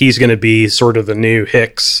expecting that he's going to be sort of the new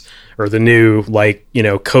Hicks or the new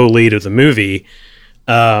co-lead of the movie.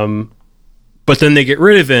 But then they get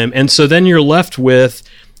rid of him. And so then you're left with,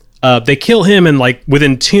 they kill him, and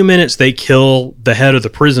within 2 minutes, they kill the head of the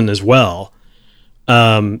prison as well.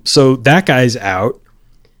 So that guy's out.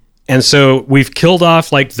 And so we've killed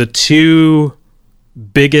off the two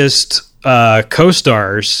biggest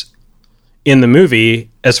co-stars in the movie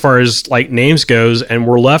as far as names goes, and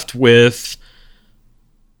we're left with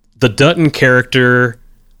the Dutton character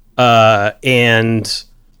and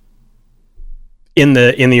in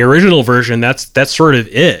the original version that's sort of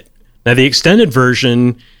it. Now the extended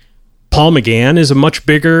version, Paul McGann is a much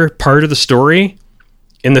bigger part of the story.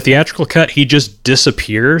 In the theatrical cut, he just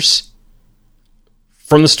disappears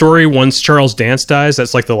from the story once Charles Dance dies.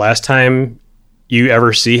 That's the last time you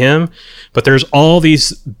ever see him. But there's all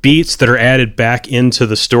these beats that are added back into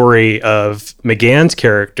the story of McGann's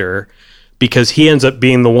character because he ends up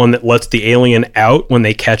being the one that lets the alien out when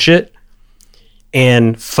they catch it.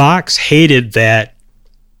 And Fox hated that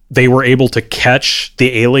they were able to catch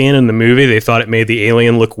the alien in the movie. They thought it made the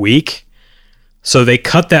alien look weak. So they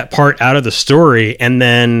cut that part out of the story, and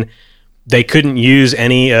then they couldn't use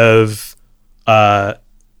any of Paul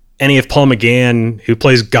McGann, who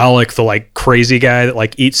plays Galek, the crazy guy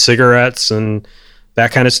that eats cigarettes and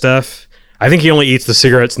that kind of stuff. I think he only eats the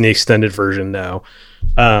cigarettes in the extended version though.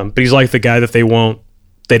 But he's the guy that they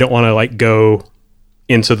don't want to go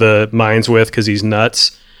into the mines with because he's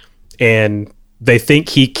nuts. And they think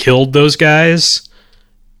he killed those guys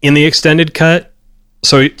in the extended cut.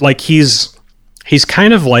 So he's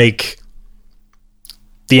kind of the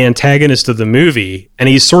antagonist of the movie, and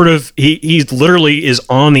he's sort of he literally is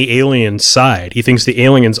on the alien's side. He thinks the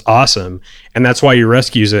alien's awesome, and that's why he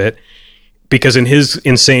rescues it, because in his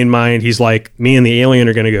insane mind he's me and the alien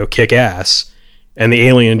are going to go kick ass, and the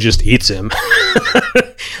alien just eats him.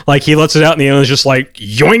 He lets it out and the alien's just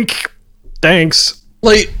yoink, thanks.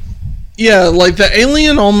 The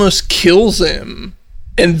alien almost kills him,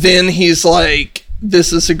 and then he's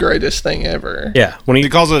this is the greatest thing ever. Yeah, when he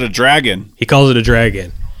calls it a dragon. He calls it a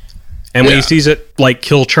dragon. And when he sees it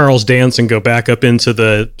kill Charles Dance and go back up into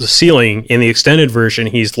the ceiling in the extended version,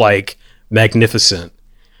 he's magnificent.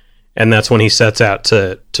 And that's when he sets out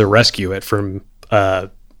to rescue it from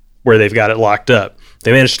where they've got it locked up.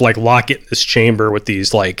 They managed to lock it in this chamber with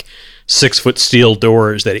these 6-foot steel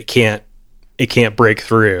doors that it can't break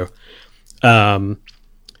through. And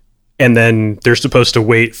then they're supposed to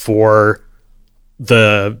wait for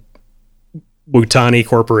the Wutani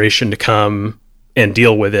Corporation to come and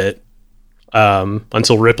deal with it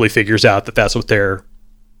until Ripley figures out that that's what they're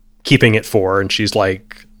keeping it for. And she's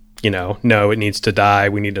no, it needs to die.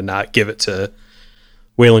 We need to not give it to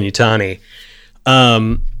Weyland-Yutani.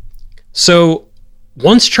 So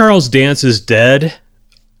once Charles Dance is dead,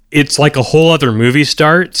 it's a whole other movie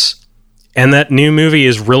starts. And that new movie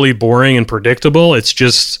is really boring and predictable. It's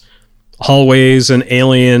just hallways and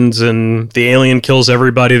aliens, and the alien kills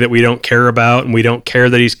everybody that we don't care about, and we don't care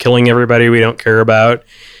that he's killing everybody we don't care about.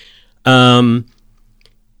 And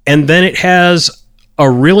then it has a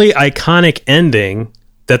really iconic ending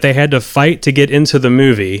that they had to fight to get into the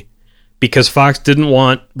movie because Fox didn't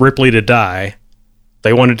want Ripley to die.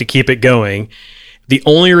 They wanted to keep it going. The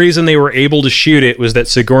only reason they were able to shoot it was that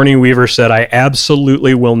Sigourney Weaver said, I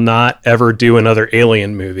absolutely will not ever do another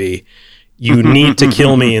Alien movie. You need to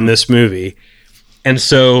kill me in this movie. And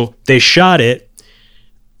so they shot it.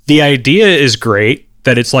 The idea is great,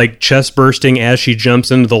 that it's like chest bursting as she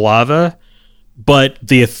jumps into the lava, but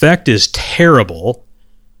the effect is terrible.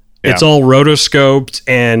 Yeah. It's all rotoscoped,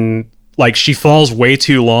 and like she falls way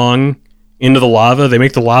too long into the lava. They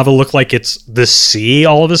make the lava look like it's the sea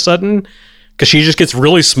all of a sudden, because she just gets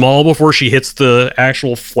really small before she hits the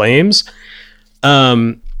actual flames.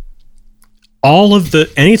 Anytime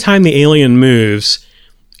the alien moves,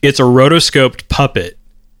 it's a rotoscoped puppet,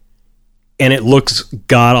 and it looks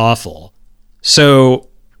god awful. So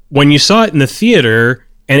when you saw it in the theater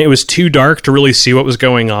and it was too dark to really see what was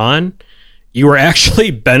going on, you were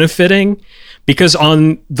actually benefiting, because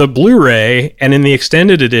on the Blu-ray and in the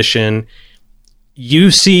extended edition,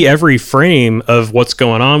 you see every frame of what's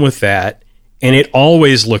going on with that, and it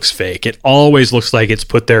always looks fake. It always looks like it's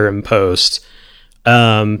put there in post.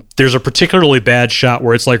 There's a particularly bad shot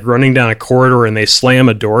where it's like running down a corridor and they slam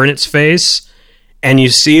a door in its face, and you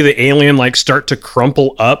see the alien like start to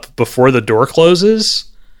crumple up before the door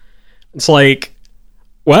closes. It's like,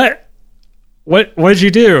 what did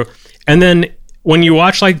you do? And then when you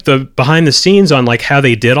watch like the behind the scenes on like how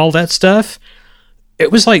they did all that stuff,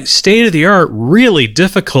 it was like state of the art, really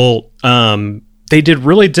difficult. They did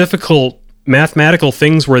really difficult mathematical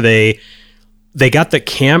things where they got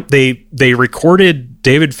the they recorded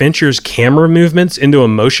David Fincher's camera movements into a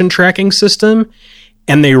motion tracking system,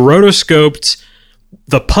 and they rotoscoped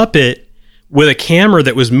the puppet with a camera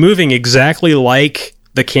that was moving exactly like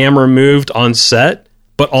the camera moved on set,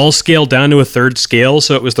 but all scaled down to a third scale,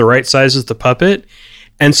 so it was the right size as the puppet.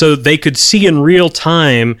 And so they could see in real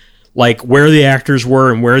time like where the actors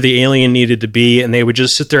were and where the alien needed to be, and they would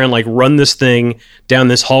just sit there and like run this thing down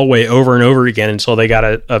this hallway over and over again until they got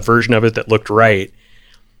a version of it that looked right.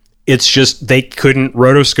 It's just they couldn't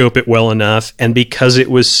rotoscope it well enough, and because it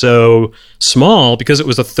was so small, because it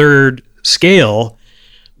was a third scale,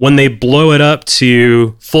 when they blow it up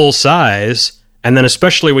to full size, and then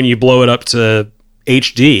especially when you blow it up to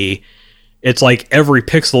HD, it's like every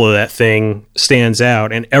pixel of that thing stands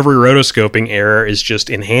out, and every rotoscoping error is just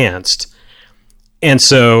enhanced. And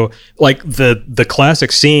so like the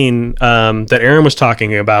classic scene that Aaron was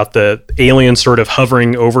talking about, the alien sort of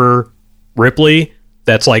hovering over Ripley,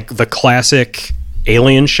 that's like the classic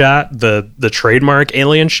alien shot, the trademark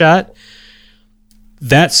alien shot.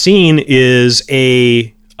 That scene is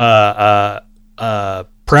a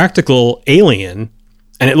practical alien,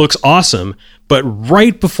 and it looks awesome. But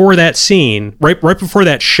right before that scene, right before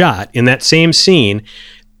that shot, in that same scene,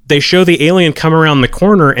 they show the alien come around the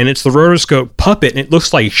corner, and it's the rotoscope puppet, and it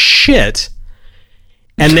looks like shit.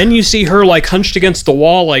 And then you see her like hunched against the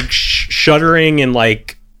wall, like shuddering and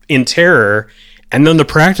like in terror. And then the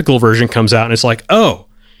practical version comes out, and it's like, oh,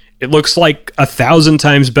 it looks like 1,000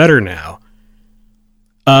 times better now.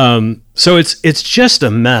 So it's just a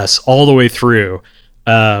mess all the way through.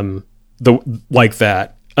 Like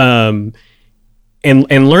that.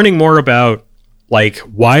 And learning more about like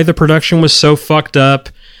why the production was so fucked up,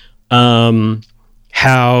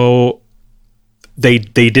 how they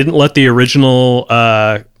didn't let the original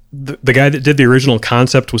the guy that did the original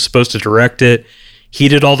concept was supposed to direct it. He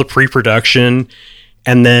did all the pre-production,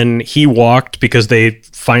 and then he walked because they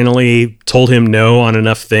finally told him no on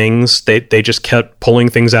enough things. They just kept pulling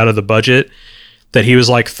things out of the budget that he was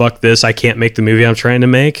like, fuck this, I can't make the movie I'm trying to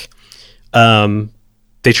make.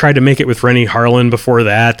 They tried to make it with Rennie Harlin before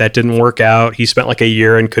that. That didn't work out. He spent like a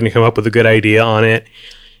year and couldn't come up with a good idea on it.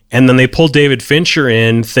 And then they pulled David Fincher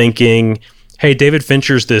in thinking, hey, David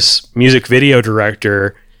Fincher's this music video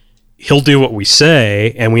director. He'll do what we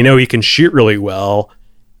say, and we know he can shoot really well.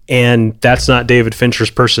 And that's not David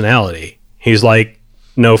Fincher's personality. He's like,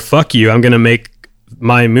 no, fuck you. I'm going to make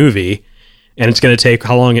my movie, and it's going to take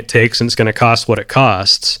how long it takes, and it's going to cost what it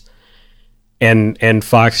costs. And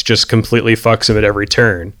Fox just completely fucks him at every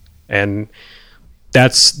turn. And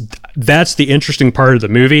that's the interesting part of the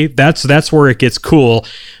movie. That's where it gets cool,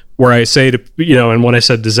 where I say to, and what I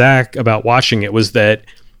said to Zach about watching it was that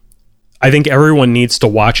I think everyone needs to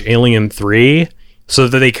watch Alien 3 so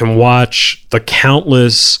that they can watch the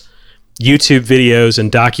countless YouTube videos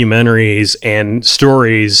and documentaries and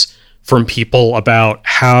stories from people about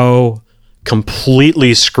how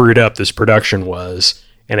completely screwed up this production was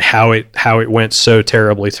and how it went so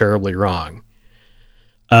terribly, terribly wrong.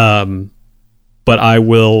 But I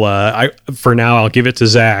will, for now, I'll give it to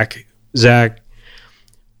Zach. Zach,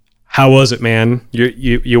 How was it, man?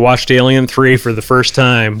 You watched Alien 3 for the first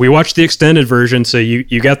time. We watched the extended version, so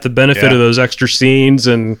you got the benefit of those extra scenes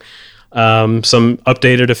and some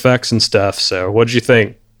updated effects and stuff. So what did you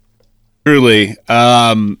think? Truly.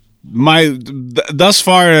 Thus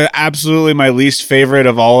far, absolutely my least favorite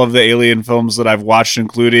of all of the Alien films that I've watched,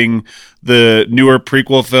 including the newer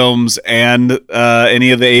prequel films and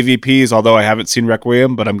any of the AVPs, although I haven't seen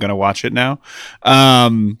Requiem, but I'm going to watch it now.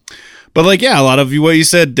 But like, yeah, a lot of what you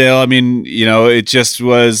said, Dale, I mean, you know, it's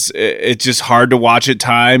just hard to watch at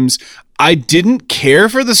times. I didn't care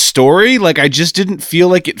for the story. Like, I just didn't feel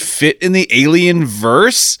like it fit in the Alien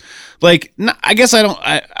verse. Like, I guess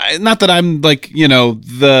not that I'm like, you know,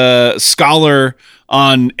 the scholar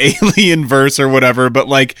on Alien verse or whatever, but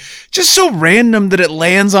like just so random that it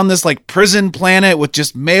lands on this like prison planet with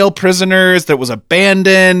just male prisoners that was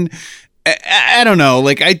abandoned. I don't know.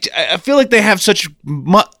 Like, I feel like they have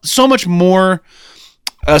so much more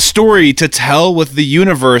story to tell with the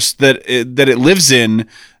universe that it lives in.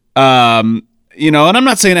 You know, and I'm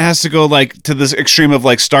not saying it has to go like to this extreme of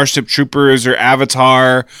like Starship Troopers or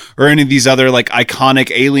Avatar or any of these other like iconic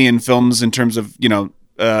Alien films in terms of, you know,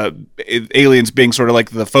 aliens being sort of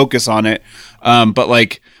like the focus on it. But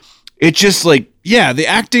like, it just like, yeah, the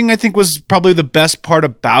acting I think was probably the best part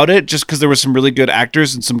about it, just because there were some really good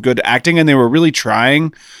actors and some good acting, and they were really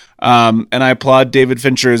trying. And I applaud David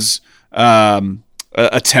Fincher's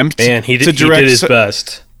attempt. Man, he did his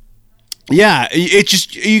best. Yeah, it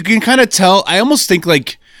just, you can kind of tell. I almost think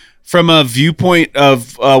like from a viewpoint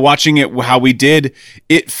of watching it how we did,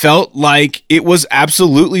 it felt like it was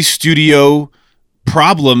absolutely studio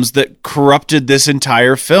problems that corrupted this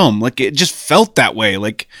entire film. Like, it just felt that way.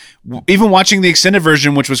 Like, even watching the extended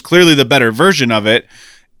version, which was clearly the better version of it,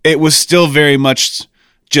 it was still very much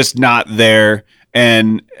just not there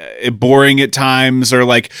and boring at times, or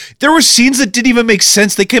like there were scenes that didn't even make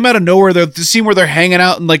sense. They came out of nowhere. The scene where they're hanging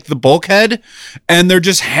out in like the bulkhead and they're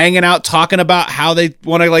just hanging out talking about how they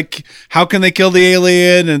want to, like, how can they kill the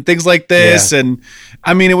alien and things like this. Yeah. And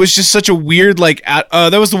I mean, it was just such a weird, like,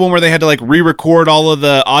 that was the one where they had to like re-record all of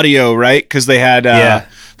the audio, right? Because they had,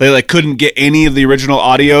 they like couldn't get any of the original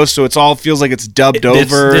audio, so it's all feels like it's dubbed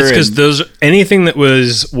over. It's because anything that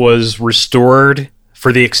was restored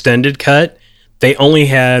for the extended cut, they only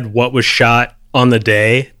had what was shot on the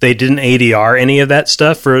day. They didn't ADR any of that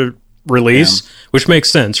stuff for release, which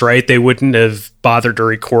makes sense, right? They wouldn't have bothered to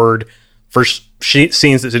record for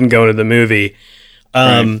scenes that didn't go into the movie.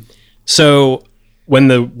 Right. So when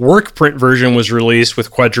the work print version was released with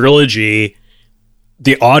Quadrilogy,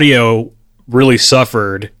 the audio really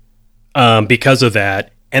suffered because of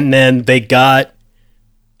that. And then they got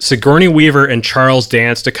Sigourney Weaver and Charles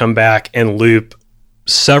Dance to come back and loop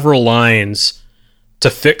several lines to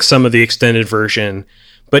fix some of the extended version.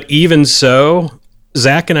 But even so,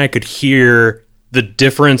 Zach and I could hear the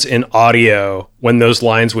difference in audio when those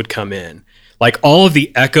lines would come in. Like, all of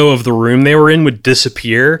the echo of the room they were in would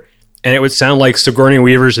disappear, and it would sound like Sigourney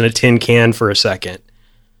Weaver's in a tin can for a second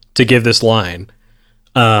to give this line,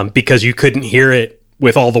 because you couldn't hear it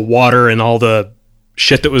with all the water and all the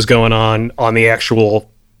shit that was going on the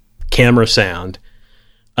actual camera sound.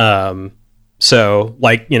 So,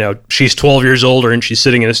 like, you know, she's 12 years older and she's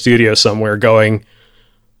sitting in a studio somewhere going,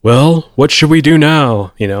 well, what should we do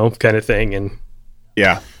now? You know, kind of thing. And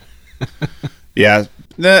yeah. Yeah.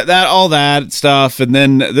 That all that stuff. And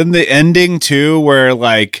then the ending too, where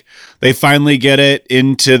like they finally get it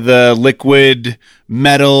into the liquid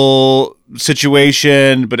metal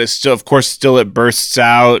situation, but it's still, of course, it bursts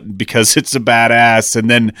out because it's a badass. And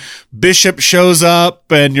then Bishop shows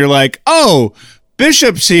up and you're like, oh,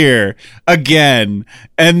 Bishop's here again.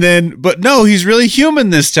 And then, but no, he's really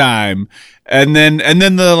human this time. And then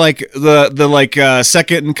the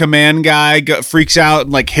second in command guy freaks out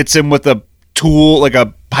and like hits him with a tool, like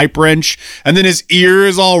a pipe wrench. And then his ear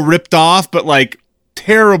is all ripped off, but like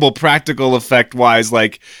terrible practical effect wise.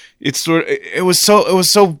 Like it was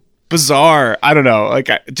so bizarre. I don't know. Like,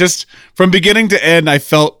 just from beginning to end, I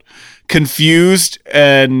felt confused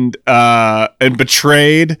and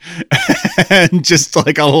betrayed and just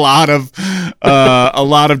like a lot of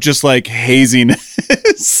just like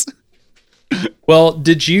haziness. Well,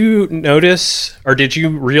 did you notice, or did you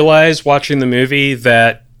realize watching the movie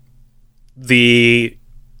that the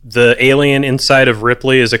alien inside of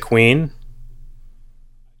Ripley is a queen?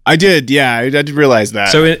 I did, yeah, I did realize that.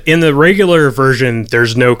 So in the regular version,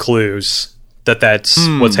 there's no clues that that's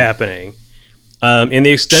what's happening. In the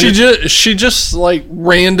extended, she just like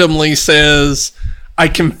randomly says, "I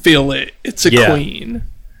can feel it. It's a queen."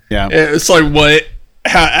 Yeah, it's like, what?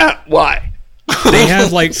 How? Why? They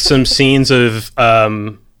have like some scenes of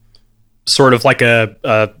sort of like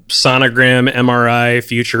a sonogram MRI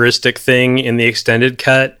futuristic thing in the extended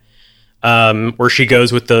cut, where she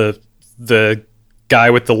goes with the guy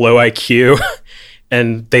with the low IQ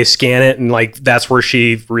and they scan it, and like that's where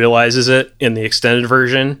she realizes it in the extended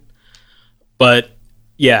version. But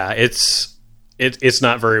yeah, it's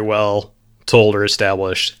not very well told or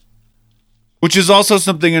established. Which is also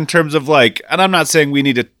something in terms of like, and I'm not saying we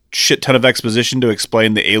need a shit ton of exposition to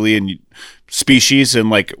explain the alien species and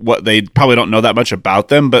like what they probably don't know that much about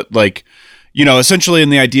them, but like, you know, essentially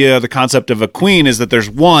in the idea, the concept of a queen is that there's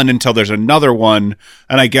one until there's another one.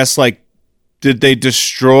 And I guess like, did they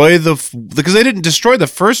destroy because they didn't destroy the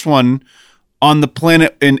first one on the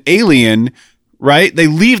planet in Alien, right? They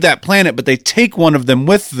leave that planet, but they take one of them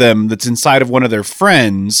with them that's inside of one of their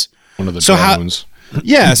friends. One of the drones.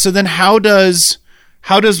 Yeah. So then how does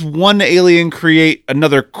one alien create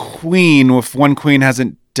another queen if one queen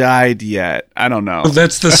hasn't died yet? I don't know. Well,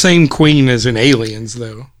 that's the same queen as in Aliens,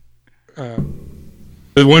 though. The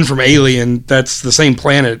one from Alien, that's the same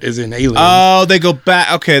planet as in Aliens. Oh, they go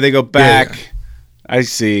back. Okay, they go back. Yeah. I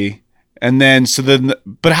see. And then,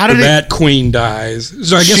 but how did that queen dies?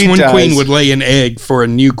 So I guess one queen would lay an egg for a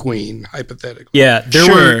new queen, hypothetically. Yeah,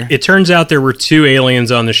 it turns out there were 2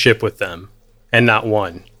 aliens on the ship with them, and not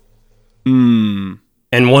one. And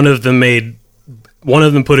one of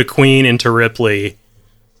them put a queen into Ripley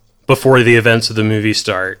before the events of the movie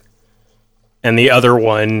start, and the other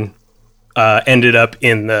one ended up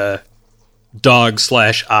in the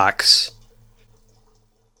dog/ox.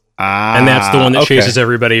 And that's the one that chases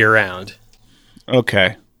everybody around.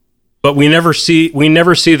 Okay. But we never see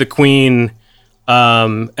the queen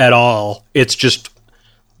at all. It's just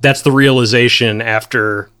that's the realization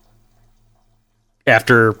after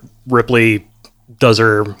Ripley does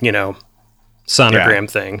her, sonogram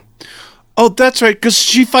thing. Oh, that's right, because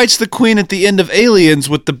she fights the queen at the end of Aliens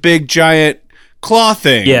with the big giant claw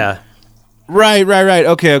thing. Yeah. Right.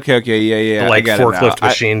 Okay. Yeah. The, like, forklift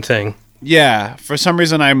machine thing. Yeah, for some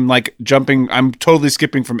reason I'm like I'm totally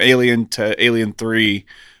skipping from Alien to Alien 3,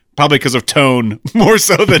 probably because of tone, more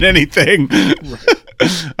so than anything.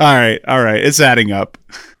 All right, it's adding up.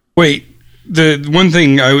 Wait, the one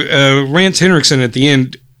thing, Lance Henriksen at the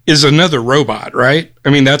end is another robot, right?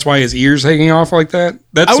 I mean, that's why his ear's hanging off like that?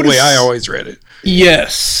 That's the way I always read it.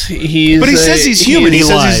 Yes, but he says he's human, he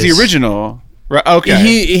says he's the original. Right, okay.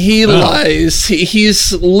 He lies.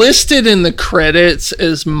 He's listed in the credits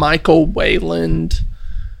as Michael Wayland,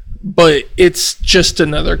 but it's just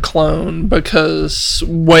another clone because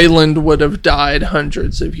Wayland would have died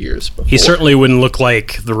hundreds of years before. He certainly wouldn't look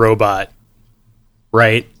like the robot,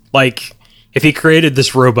 right? Like, if he created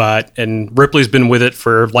this robot and Ripley's been with it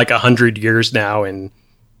for like 100 years now in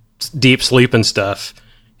deep sleep and stuff,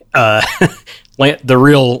 the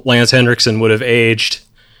real Lance Henriksen would have aged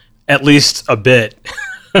at least a bit.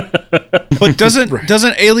 But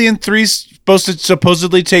doesn't Alien 3 supposed to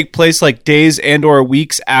supposedly take place like days and or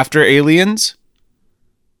weeks after Aliens?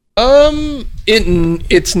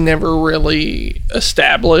 It's never really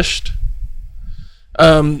established.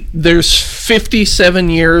 There's 57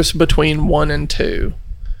 years between 1 and 2.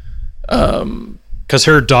 Because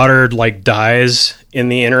her daughter like dies in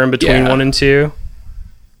the interim between 1 and 2.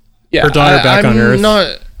 Yeah, her daughter back on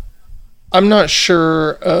Earth. I'm not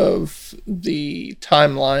sure of the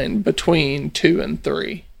timeline between 2 and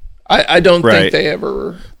 3. I don't think they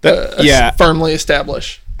ever firmly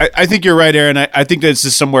establish. I think you're right, Aaron. I think that's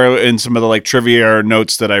just somewhere in some of the like trivia or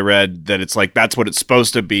notes that I read that it's like that's what it's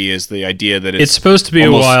supposed to be, is the idea that it's supposed to be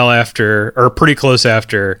a while after, or pretty close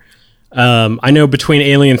after. I know between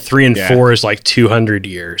Alien 3 and 4 is like 200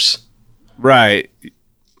 years. Right.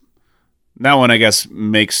 That one, I guess,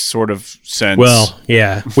 makes sort of sense. Well,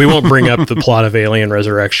 yeah, we won't bring up the plot of Alien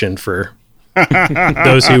Resurrection for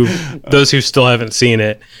those who still haven't seen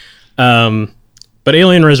it. But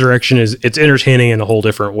Alien Resurrection it's entertaining in a whole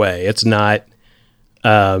different way. It's not,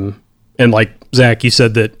 and like Zach, you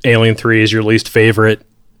said that Alien 3 is your least favorite,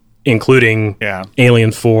 including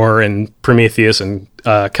Alien 4 and Prometheus and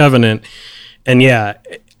Covenant, and yeah.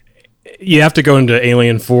 You have to go into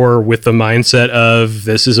Alien 4 with the mindset of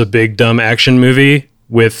this is a big dumb action movie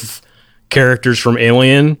with characters from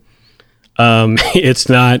Alien. It's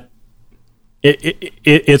not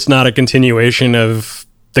a continuation of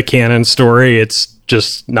the canon story. It's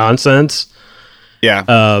just nonsense.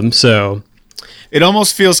 Yeah. So it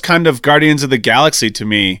almost feels kind of Guardians of the Galaxy to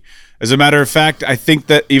me. As a matter of fact, I think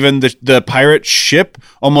that even the pirate ship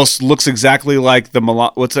almost looks exactly like the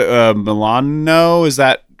Milano? Is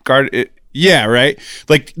that yeah, right?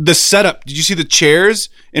 Like the setup. Did you see the chairs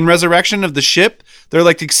in Resurrection of the ship? They're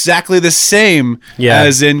like exactly the same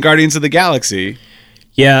as in Guardians of the Galaxy.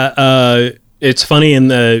 Yeah, it's funny in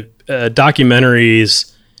the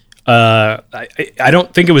documentaries. I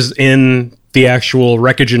don't think it was in the actual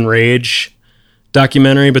Wreckage and Rage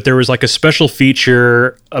documentary, but there was like a special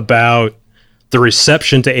feature about the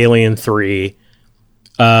reception to Alien 3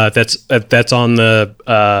 that's on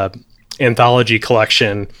the anthology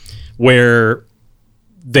collection, where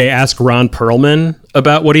they ask Ron Perlman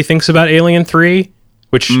about what he thinks about Alien 3,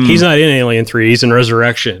 which he's not in Alien 3, he's in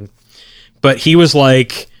Resurrection. But he was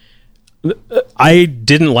like, I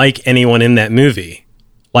didn't like anyone in that movie.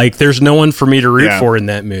 Like, there's no one for me to root for in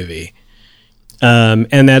that movie.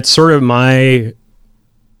 And that's sort of my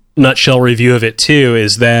nutshell review of it too,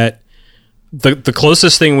 is that the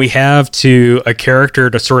closest thing we have to a character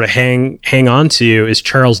to sort of hang on to is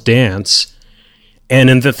Charles Dance. And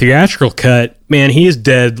in the theatrical cut, man, he is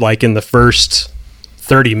dead like in the first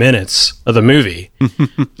 30 minutes of the movie.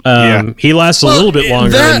 He lasts a little bit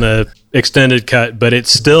longer in the extended cut, but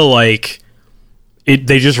it's still like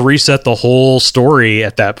they just reset the whole story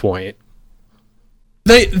at that point.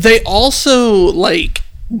 They also like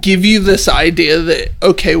give you this idea that,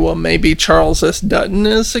 okay, well, maybe Charles S. Dutton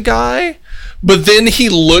is the guy, but then he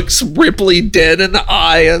looks Ripley dead in the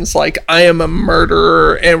eye and it's like, I am a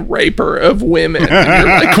murderer and raper of women. And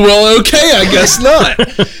you're like, well, okay, I guess not.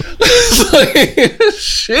 It's like,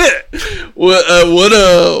 shit.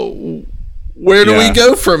 Where do we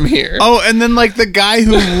go from here? Oh, and then like the guy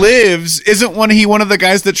who lives, isn't one of the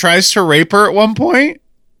guys that tries to rape her at one point?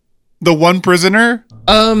 The one prisoner?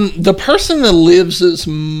 The person that lives is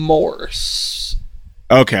Morse.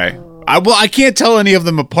 Okay. I can't tell any of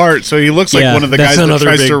them apart, so he looks like one of the guys that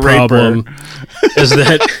tries to rape her. Is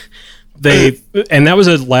that and that was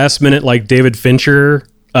a last minute like David Fincher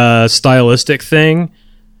stylistic thing.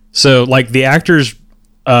 So like the actors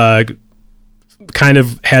kind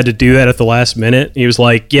of had to do that at the last minute. He was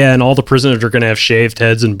like, yeah, and all the prisoners are going to have shaved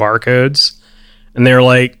heads and barcodes. And they were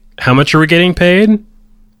like, how much are we getting paid? And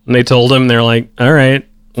they told him, they're like, all right,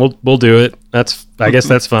 we'll do it. I guess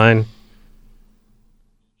that's fine.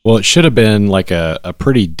 Well, it should have been like a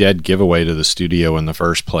pretty dead giveaway to the studio in the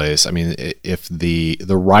first place. I mean, if the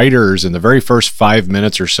writers in the very first 5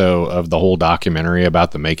 minutes or so of the whole documentary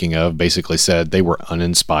about the making of basically said they were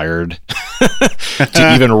uninspired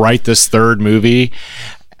to even write this third movie,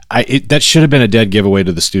 that should have been a dead giveaway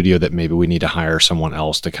to the studio that maybe we need to hire someone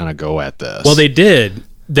else to kind of go at this. Well, they did.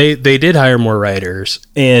 They did hire more writers,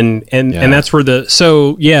 and that's where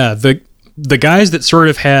the guys that sort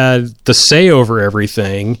of had the say over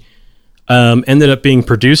everything ended up being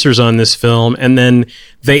producers on this film, and then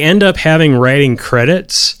they end up having writing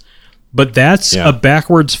credits, but that's a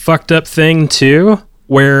backwards fucked up thing too,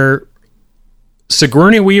 where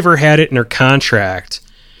Sigourney Weaver had it in her contract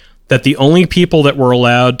that the only people that were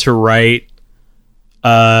allowed to write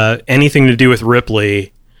anything to do with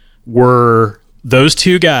Ripley were those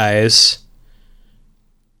two guys,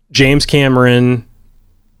 James Cameron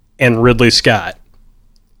and Ridley Scott.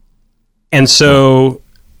 And so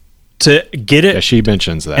to get it... Yeah, she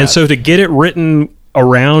mentions that. And so to get it written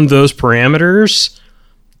around those parameters,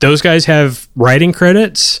 those guys have writing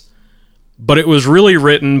credits, but it was really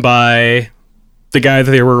written by the guy that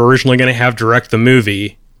they were originally going to have direct the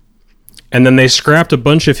movie. And then they scrapped a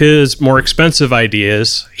bunch of his more expensive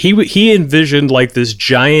ideas. He envisioned like this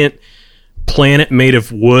giant planet made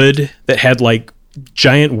of wood that had like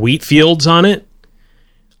giant wheat fields on it.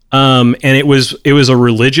 And it was a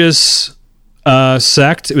religious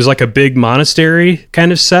sect. It was like a big monastery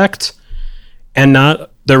kind of sect, and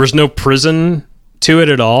there was no prison to it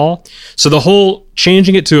at all. So the whole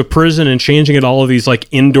changing it to a prison and changing it all of these like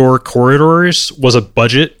indoor corridors was a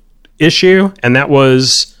budget issue, and that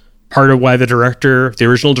was part of why the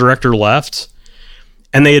original director left.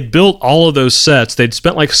 And they had built all of those sets. They'd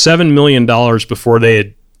spent like $7 million before they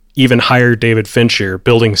had even hired David Fincher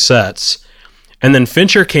building sets. And then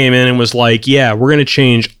Fincher came in and was like, yeah, we're going to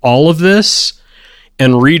change all of this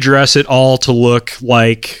and redress it all to look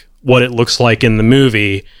like what it looks like in the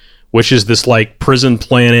movie, which is this like prison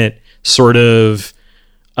planet sort of,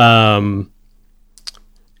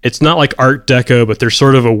 it's not like Art Deco, but there's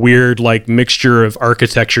sort of a weird like mixture of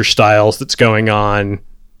architecture styles that's going on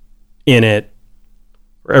in it.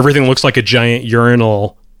 Everything looks like a giant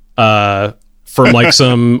urinal from like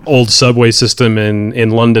some old subway system in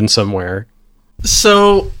London somewhere.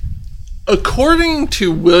 So, according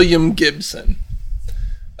to William Gibson,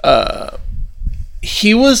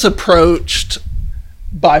 he was approached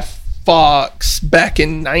by Fox back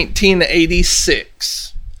in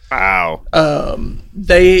 1986. Wow.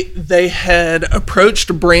 They had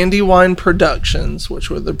approached Brandywine Productions, which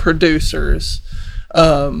were the producers,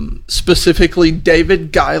 specifically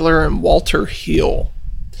David Giler and Walter Hill.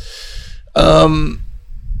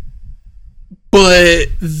 But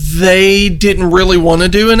they didn't really want to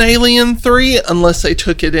do an Alien 3 unless they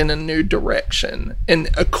took it in a new direction. And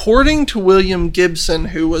according to William Gibson,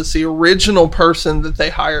 who was the original person that they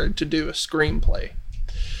hired to do a screenplay,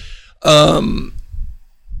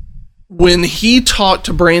 when he talked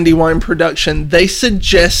to Brandywine Production, they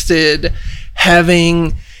suggested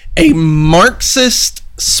having a Marxist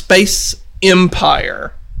space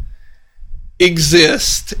empire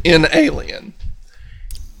exist in Alien.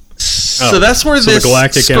 So that's where this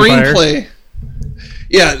Galactic screenplay Empire?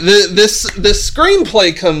 Yeah, this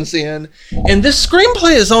screenplay comes in, and this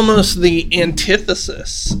screenplay is almost the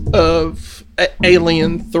antithesis of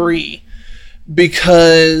Alien 3,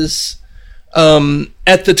 because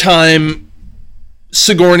at the time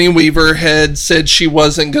Sigourney Weaver had said she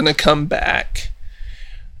wasn't going to come back.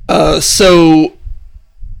 So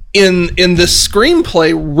in the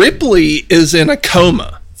screenplay, Ripley is in a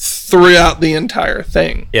coma throughout the entire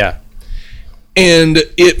thing. Yeah. And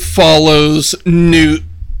it follows Newt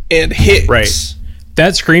and Hicks. Right.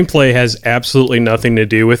 That screenplay has absolutely nothing to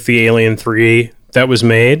do with the Alien 3 that was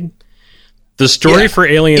made. The story for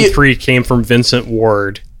Alien 3 came from Vincent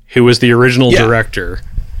Ward, who was the original director.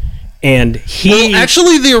 And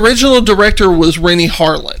actually, the original director was Rennie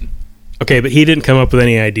Harlin. Okay, but he didn't come up with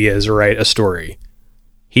any ideas or write a story.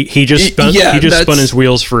 He just spun his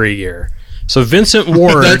wheels for a year. So Vincent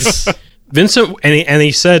Ward, and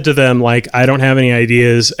he said to them, like, I don't have any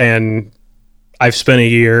ideas, and I've spent a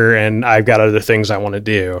year, and I've got other things I want to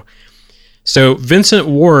do. So Vincent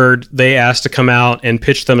Ward, they asked to come out and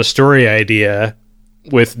pitch them a story idea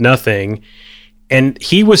with nothing. And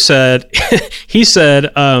he said,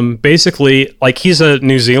 basically, like, he's a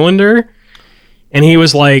New Zealander, and he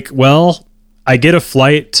was like, well, I get a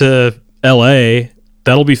flight to LA,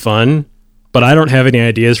 that'll be fun, but I don't have any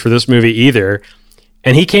ideas for this movie either.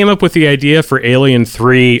 And he came up with the idea for Alien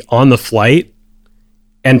 3 on the flight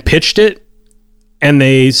and pitched it, and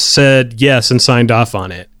they said yes and signed off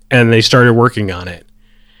on it, and they started working on it.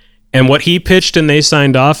 And what he pitched and they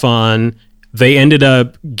signed off on, they ended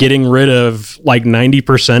up getting rid of like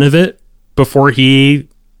 90% of it before he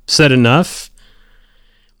said enough.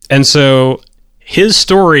 And so his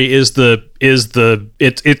story is it's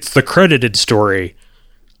the credited story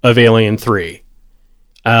of Alien 3.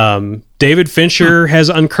 David Fincher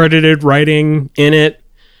has uncredited writing in it.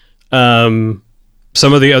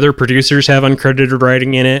 Some of the other producers have uncredited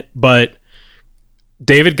writing in it, but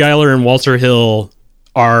David Giler and Walter Hill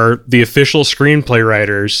are the official screenplay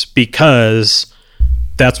writers because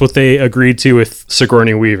that's what they agreed to with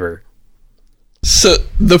Sigourney Weaver. So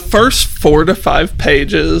the first 4 to 5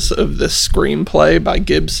 pages of this screenplay by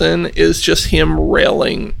Gibson is just him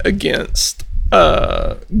railing against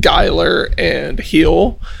Giler and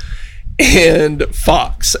Hill and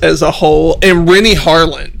Fox as a whole, and Rennie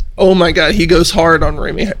Harlin. Oh my God, he goes hard on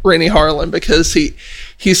Rennie Harlin because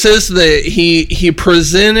he says that he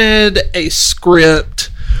presented a script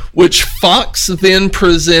which Fox then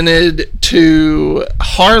presented to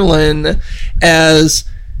Harlan as,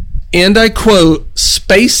 and I quote,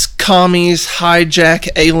 "Space commies hijack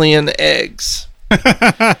alien eggs."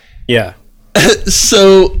 Yeah.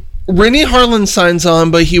 So Rennie Harlin signs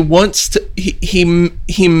on, but he wants to.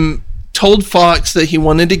 He told Fox that he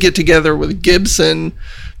wanted to get together with Gibson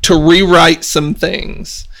to rewrite some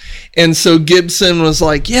things. And so Gibson was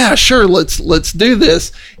like, yeah, sure, let's do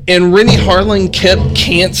this. And Rennie Harlin kept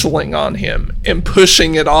canceling on him and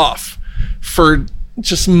pushing it off for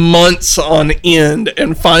just months on end.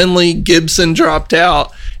 And finally Gibson dropped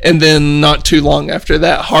out. And then not too long after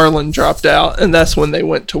that, Harlin dropped out. And that's when they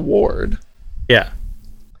went to Ward. Yeah.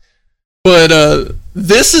 But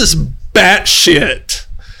this is batshit.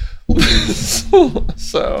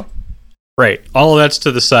 So... Right. All of that's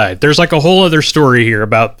to the side. There's like a whole other story here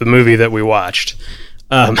about the movie that we watched.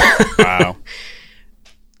 Wow.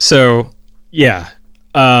 So, yeah.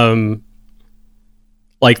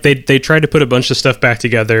 Like they tried to put a bunch of stuff back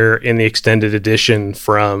together in the extended edition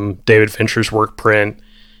from David Fincher's work print.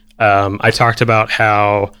 I talked about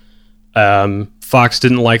how Fox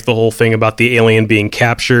didn't like the whole thing about the alien being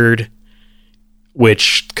captured,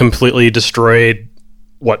 which completely destroyed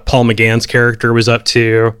what Paul McGann's character was up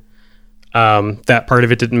to. That part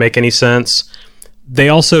of it didn't make any sense. They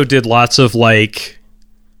also did lots of like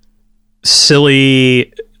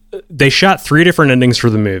silly... They shot 3 different endings for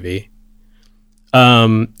the movie.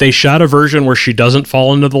 They shot a version where she doesn't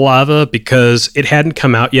fall into the lava because it hadn't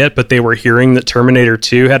come out yet, but they were hearing that Terminator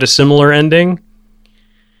 2 had a similar ending.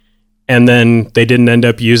 And then they didn't end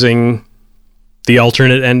up using the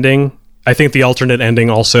alternate ending. I think the alternate ending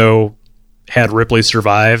also had Ripley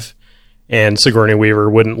survive and Sigourney Weaver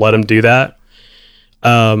wouldn't let him do that.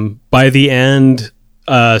 By the end,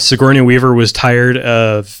 Sigourney Weaver was tired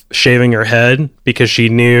of shaving her head because she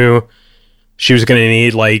knew she was going to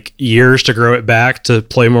need like years to grow it back to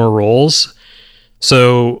play more roles.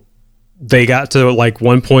 So they got to like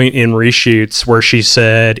one point in reshoots where she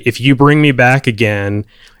said, if you bring me back again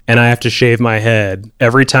and I have to shave my head,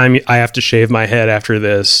 every time I have to shave my head after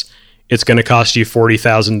this, it's going to cost you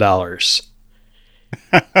 $40,000.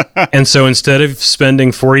 And so instead of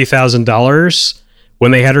spending $40,000,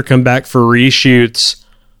 when they had her come back for reshoots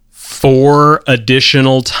 4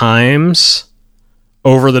 additional times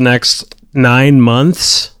over the next 9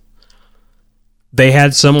 months, they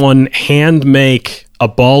had someone hand make a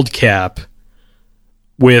bald cap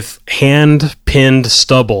with hand pinned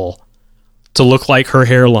stubble to look like her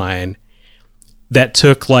hairline that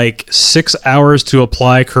took like 6 hours to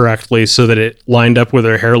apply correctly so that it lined up with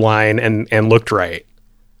her hairline and looked right.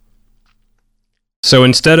 So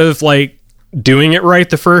instead of like doing it right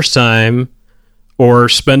the first time or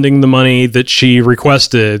spending the money that she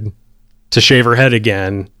requested to shave her head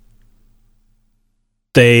again,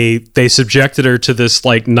 they subjected her to this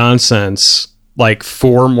like nonsense like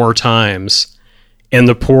 4 more times, and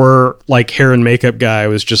the poor like hair and makeup guy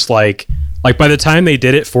was just like by the time they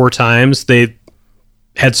did it 4 times, they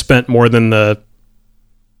had spent way more than the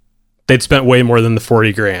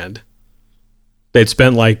 $40,000. They'd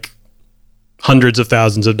spent like hundreds of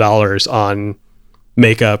thousands of dollars on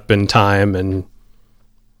makeup and time and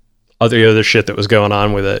other shit that was going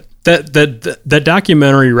on with it. That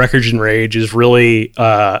documentary Wreckage and Rage is really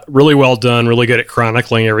really well done, really good at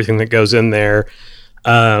chronicling everything that goes in there.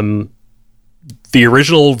 The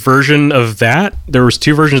original version of that, there was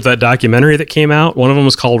 2 versions of that documentary that came out. One of them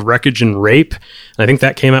was called Wreckage and Rape, and I think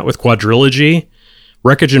that came out with Quadrilogy.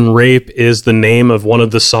 Wreckage and Rape is the name of one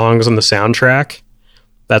of the songs on the soundtrack.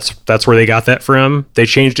 That's where they got that from. They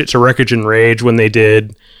changed it to Wreckage and Rage when they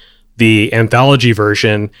did the anthology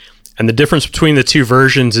version. And the difference between the 2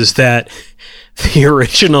 versions is that the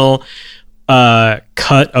original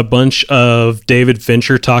cut a bunch of David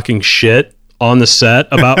Fincher talking shit on the set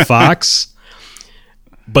about Fox.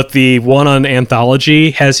 But the one on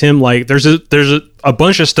Anthology has him like, there's a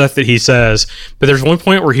bunch of stuff that he says, but there's one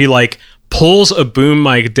point where he like pulls a boom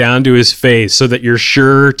mic down to his face so that you're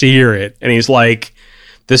sure to hear it. And he's like,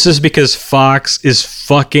 this is because Fox is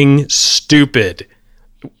fucking stupid.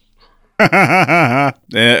 It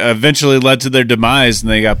eventually led to their demise, and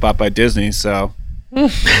they got bought by Disney. So,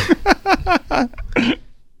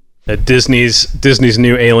 Disney's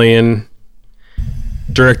new Alien,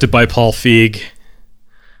 directed by Paul Feig.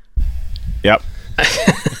 Yep.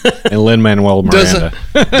 And Lin-Manuel Miranda.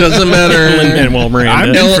 Doesn't matter. Lin-Manuel Miranda.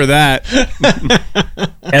 I'm in for that.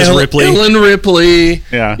 As Ripley. Ellen Ripley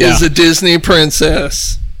Yeah. is a Disney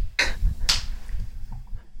princess.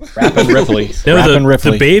 Rappin' Ripley. No, Rappin'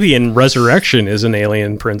 Ripley. the baby in Resurrection is an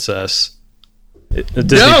alien princess. A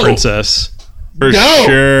Disney princess. For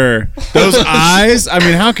sure. Those eyes, I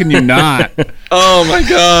mean, how can you not? Oh my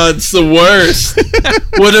God, it's the worst.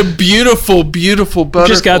 What a beautiful, beautiful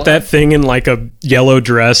butterfly. Just got that thing in like a yellow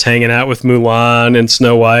dress hanging out with Mulan and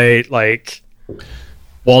Snow White, like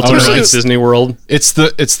Walter Knight's Disney World. It's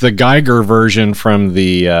the Geiger version from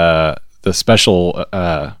the special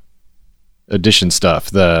edition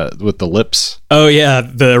stuff, with the lips. Oh yeah,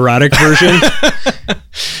 the erotic version.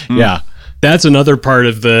 Yeah. That's another part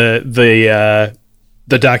of the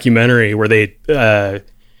documentary where they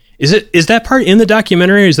is that part in the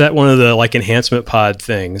documentary, or is that one of the like enhancement pod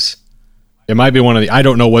things? It might be one of the, I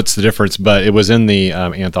don't know what's the difference, but it was in the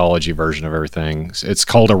anthology version of everything. It's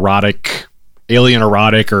called Alien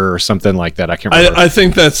Erotic or something like that. I can't remember. I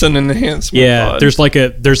think that's an enhancement. Yeah, pod.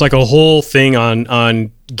 there's like a whole thing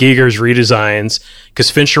on Giger's redesigns, because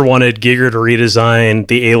Fincher wanted Giger to redesign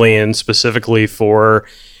the Alien specifically for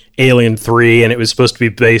Alien 3, and it was supposed to be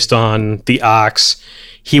based on the Ox.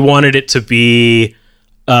 He wanted it to be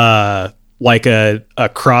like a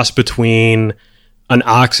cross between an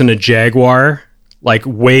ox and a jaguar, like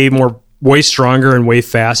way stronger and way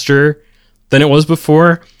faster than it was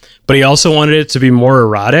before. But he also wanted it to be more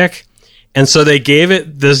erotic, and so they gave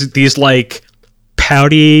it these like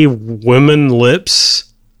pouty woman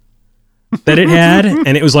lips that it had,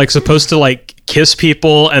 and it was like supposed to like kiss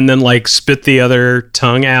people and then like spit the other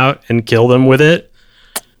tongue out and kill them with it.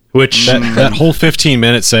 Which that whole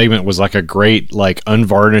 15-minute segment was like a great, like,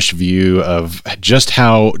 unvarnished view of just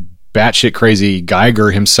how batshit crazy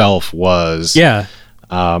Geiger himself was. Yeah.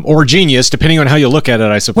 Or genius, depending on how you look at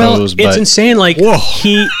it, I suppose. Well, it's insane. Like,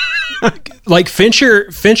 like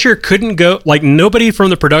Fincher couldn't go, like nobody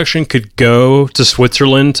from the production could go to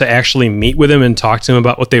Switzerland to actually meet with him and talk to him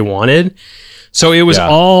about what they wanted. So it was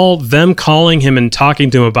all them calling him and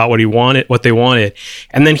talking to him about what they wanted.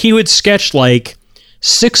 And then he would sketch like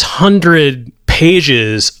 600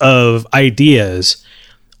 pages of ideas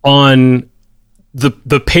on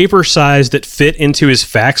the paper size that fit into his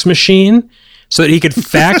fax machine so that he could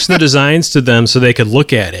fax the designs to them so they could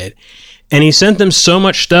look at it. And he sent them so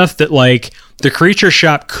much stuff that like the Creature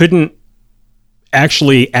Shop couldn't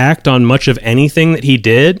actually act on much of anything that he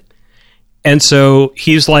did. And so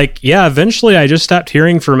he's like, yeah, eventually I just stopped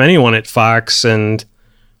hearing from anyone at Fox, and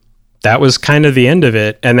that was kind of the end of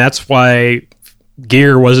it. And that's why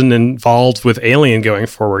Gier wasn't involved with Alien going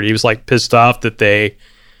forward. He was like pissed off that they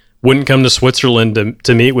wouldn't come to Switzerland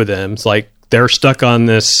to meet with him. It's like they're stuck on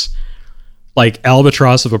this like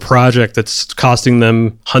albatross of a project that's costing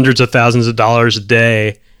them hundreds of thousands of dollars a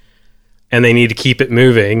day, and they need to keep it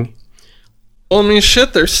moving. Well, I mean,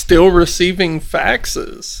 shit, they're still receiving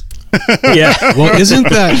faxes. Yeah. Well, isn't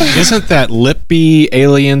that Lippy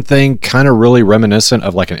Alien thing kind of really reminiscent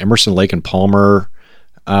of like an Emerson, Lake and Palmer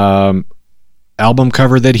album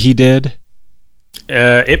cover that he did?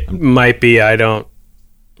 It might be. I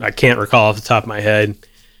can't recall off the top of my head.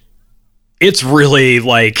 It's really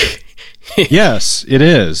like yes, it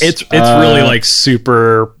is. It's really like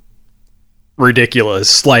super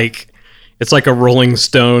ridiculous. Like it's like a Rolling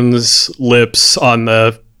Stones lips on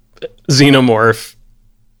the xenomorph.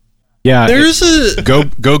 Yeah, go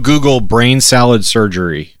Google brain salad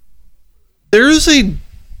surgery. There's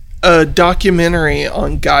a documentary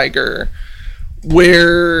on Geiger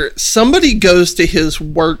where somebody goes to his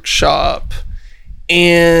workshop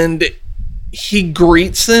and he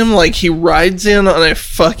greets them like he rides in on a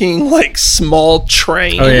fucking like small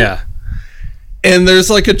train. Oh yeah. And there's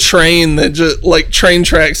like a train that just like train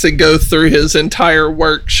tracks that go through his entire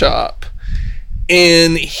workshop.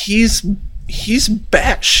 And he's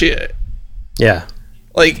batshit. Yeah.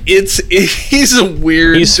 Like he's a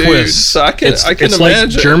weird he's dude. Swiss. So I can it's imagine. Like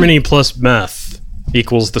Germany plus meth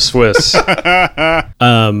equals the Swiss.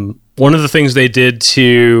 One of the things they did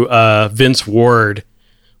to Vince Ward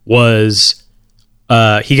was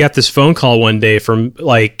he got this phone call one day from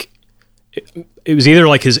like it was either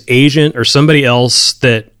like his agent or somebody else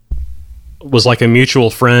that was like a mutual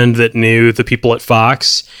friend that knew the people at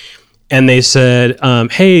Fox, and they said,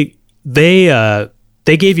 hey, they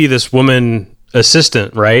gave you this woman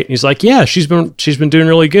assistant, right? And he's like, yeah, she's been doing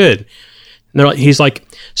really good. And he's like,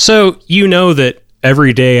 so you know that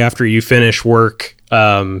every day after you finish work,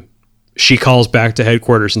 she calls back to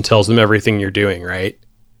headquarters and tells them everything you're doing, right?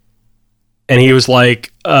 And he was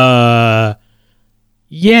like, yeah,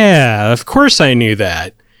 of course I knew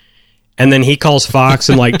that. And then he calls Fox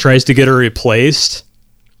and like tries to get her replaced.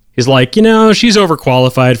 He's like, you know, she's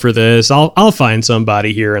overqualified for this. I'll find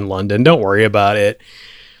somebody here in London. Don't worry about it.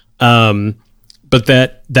 But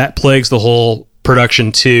that plagues the whole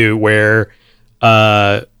production too, where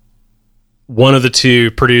one of the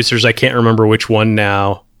two producers, I can't remember which one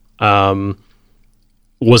now,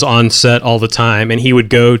 was on set all the time, and he would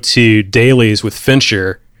go to dailies with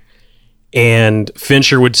Fincher, and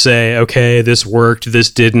Fincher would say, okay, this worked,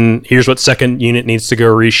 this didn't, here's what second unit needs to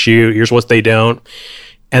go reshoot, here's what they don't.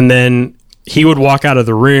 And then he would walk out of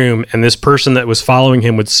the room, and this person that was following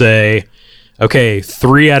him would say, okay,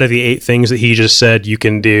 3 out of the 8 things that he just said you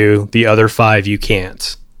can do, the other 5 you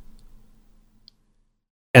can't.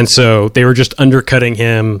 And so they were just undercutting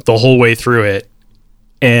him the whole way through it.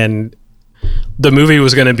 And the movie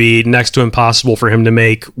was going to be next to impossible for him to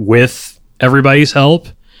make with everybody's help.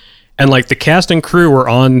 And like the cast and crew were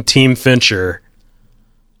on Team Fincher,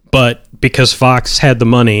 but because Fox had the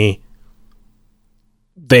money,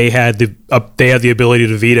 they had the ability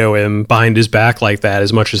to veto him behind his back like that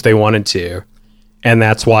as much as they wanted to. And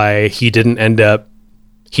that's why he didn't end up,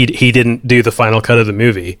 he didn't do the final cut of the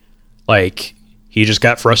movie. Like he just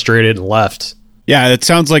got frustrated and left. Yeah, it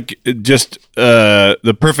sounds like just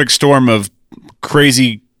the perfect storm of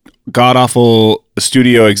crazy, god-awful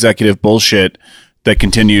studio executive bullshit that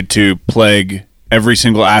continued to plague every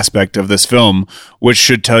single aspect of this film, which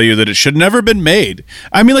should tell you that it should never been made.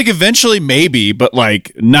 I mean, like, eventually maybe, but,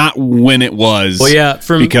 like, not when it was. Well, yeah,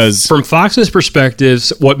 from Fox's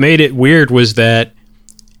perspective, what made it weird was that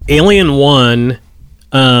Alien 1,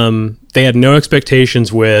 they had no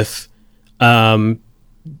expectations with.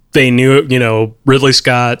 They knew, you know, Ridley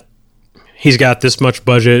Scott, he's got this much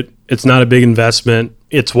budget. It's not a big investment.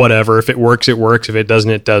 It's whatever. If it works, it works. If it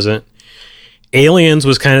doesn't, it doesn't. Aliens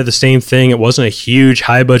was kind of the same thing. It wasn't a huge,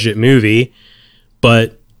 high-budget movie,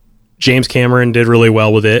 but James Cameron did really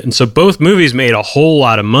well with it. And so both movies made a whole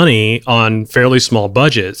lot of money on fairly small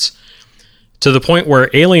budgets, to the point where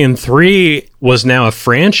Alien 3 was now a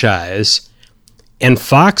franchise, and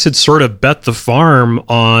Fox had sort of bet the farm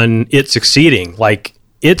on it succeeding. Like,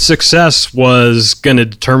 its success was going to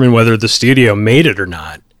determine whether the studio made it or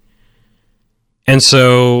not. And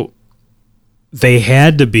so they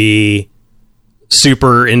had to be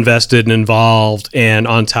super invested and involved and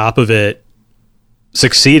on top of it,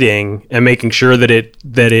 succeeding and making sure that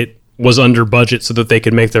it was under budget so that they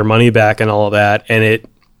could make their money back and all of that. And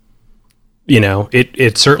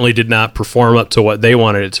it certainly did not perform up to what they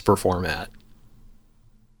wanted it to perform at.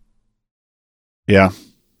 Yeah.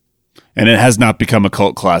 And it has not become a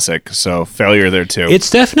cult classic, so failure there too. It's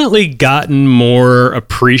definitely gotten more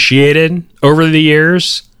appreciated over the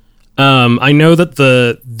years. I know that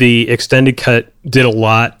the extended cut did a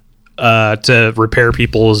lot to repair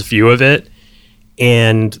people's view of it,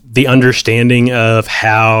 and the understanding of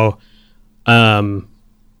how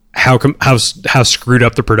screwed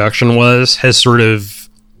up the production was has sort of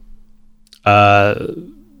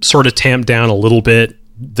tamped down a little bit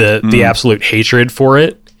the absolute hatred for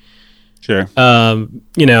it. Sure. But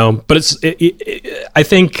I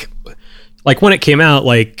think, like, when it came out,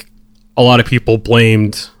 like, a lot of people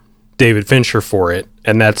blamed David Fincher for it,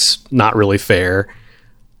 and that's not really fair.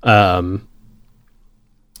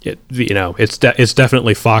 It's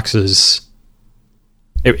definitely Fox's.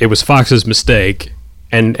 It was Fox's mistake,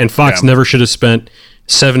 and Fox never should have spent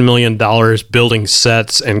 $7 million building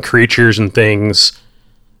sets and creatures and things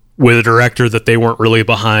with a director that they weren't really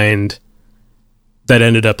behind, that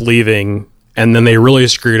ended up leaving, and then they really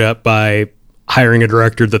screwed up by hiring a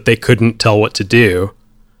director that they couldn't tell what to do.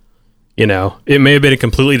 It may have been a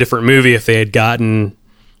completely different movie if they had gotten,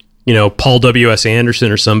 Paul W.S.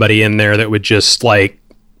 Anderson or somebody in there that would just, like,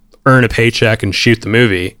 earn a paycheck and shoot the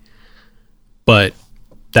movie. But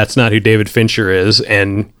that's not who David Fincher is,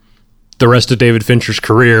 and the rest of David Fincher's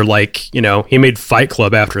career, like, he made Fight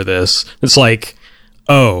Club after this. It's like,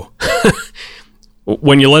 oh...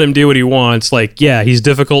 when you let him do what he wants, like, yeah, he's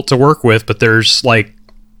difficult to work with, but there's a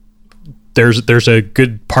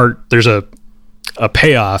good part, there's a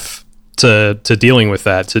payoff to dealing with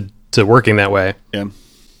that, to working that way. Yeah.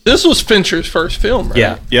 This was Fincher's first film, right?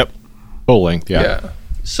 Yeah. Yep. Full length, yeah.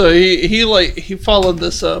 So he followed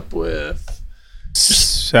this up with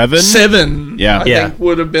Seven. I think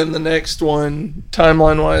would have been the next one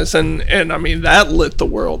timeline wise, and I mean that lit the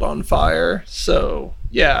world on fire. So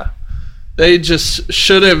yeah. They just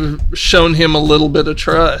should have shown him a little bit of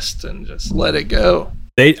trust and just let it go.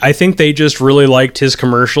 I think they just really liked his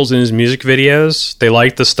commercials and his music videos. They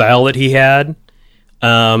liked the style that he had.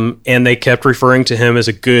 And they kept referring to him as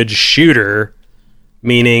a good shooter,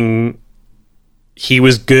 meaning he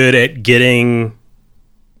was good at getting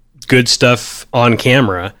good stuff on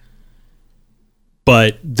camera.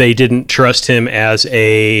 But they didn't trust him as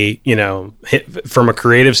from a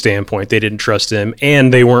creative standpoint, they didn't trust him,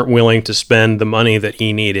 and they weren't willing to spend the money that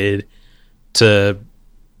he needed to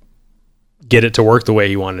get it to work the way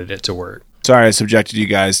he wanted it to work. Sorry I subjected you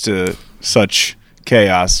guys to such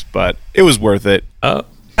chaos, but it was worth it.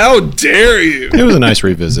 How dare you? It was a nice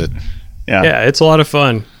revisit. Yeah, it's a lot of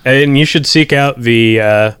fun. And you should seek out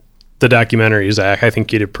the documentary, Zach. I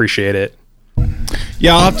think you'd appreciate it.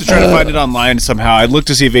 Yeah, I'll have to try to find it online somehow. I looked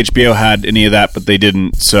to see if HBO had any of that, but they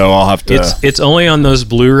didn't, so I'll have to... It's only on those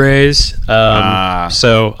Blu-rays,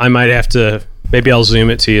 so I might have to... Maybe I'll Zoom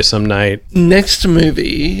it to you some night. Next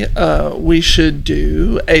movie, we should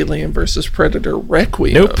do Alien vs. Predator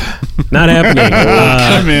Requiem. Nope, not happening.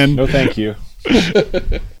 Come in. No, thank you.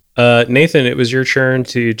 Nathan, it was your turn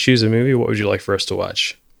to choose a movie. What would you like for us to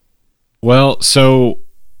watch? Well, so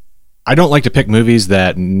I don't like to pick movies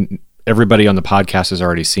that... everybody on the podcast has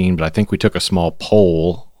already seen, but I think we took a small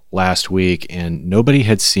poll last week and nobody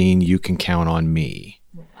had seen You Can Count on Me.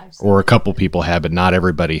 Or a couple people had, but not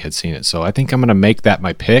everybody had seen it. So I think I'm going to make that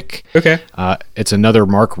my pick. Okay. It's another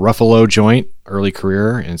Mark Ruffalo joint, early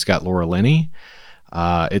career, and it's got Laura Linney.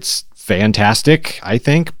 It's fantastic, I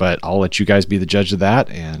think, but I'll let you guys be the judge of that,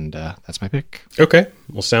 and that's my pick. Okay.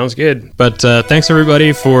 Well, sounds good. But thanks,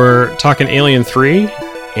 everybody, for talking Alien 3.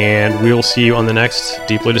 And we will see you on the next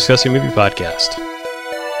Deeply Discussing Movie podcast.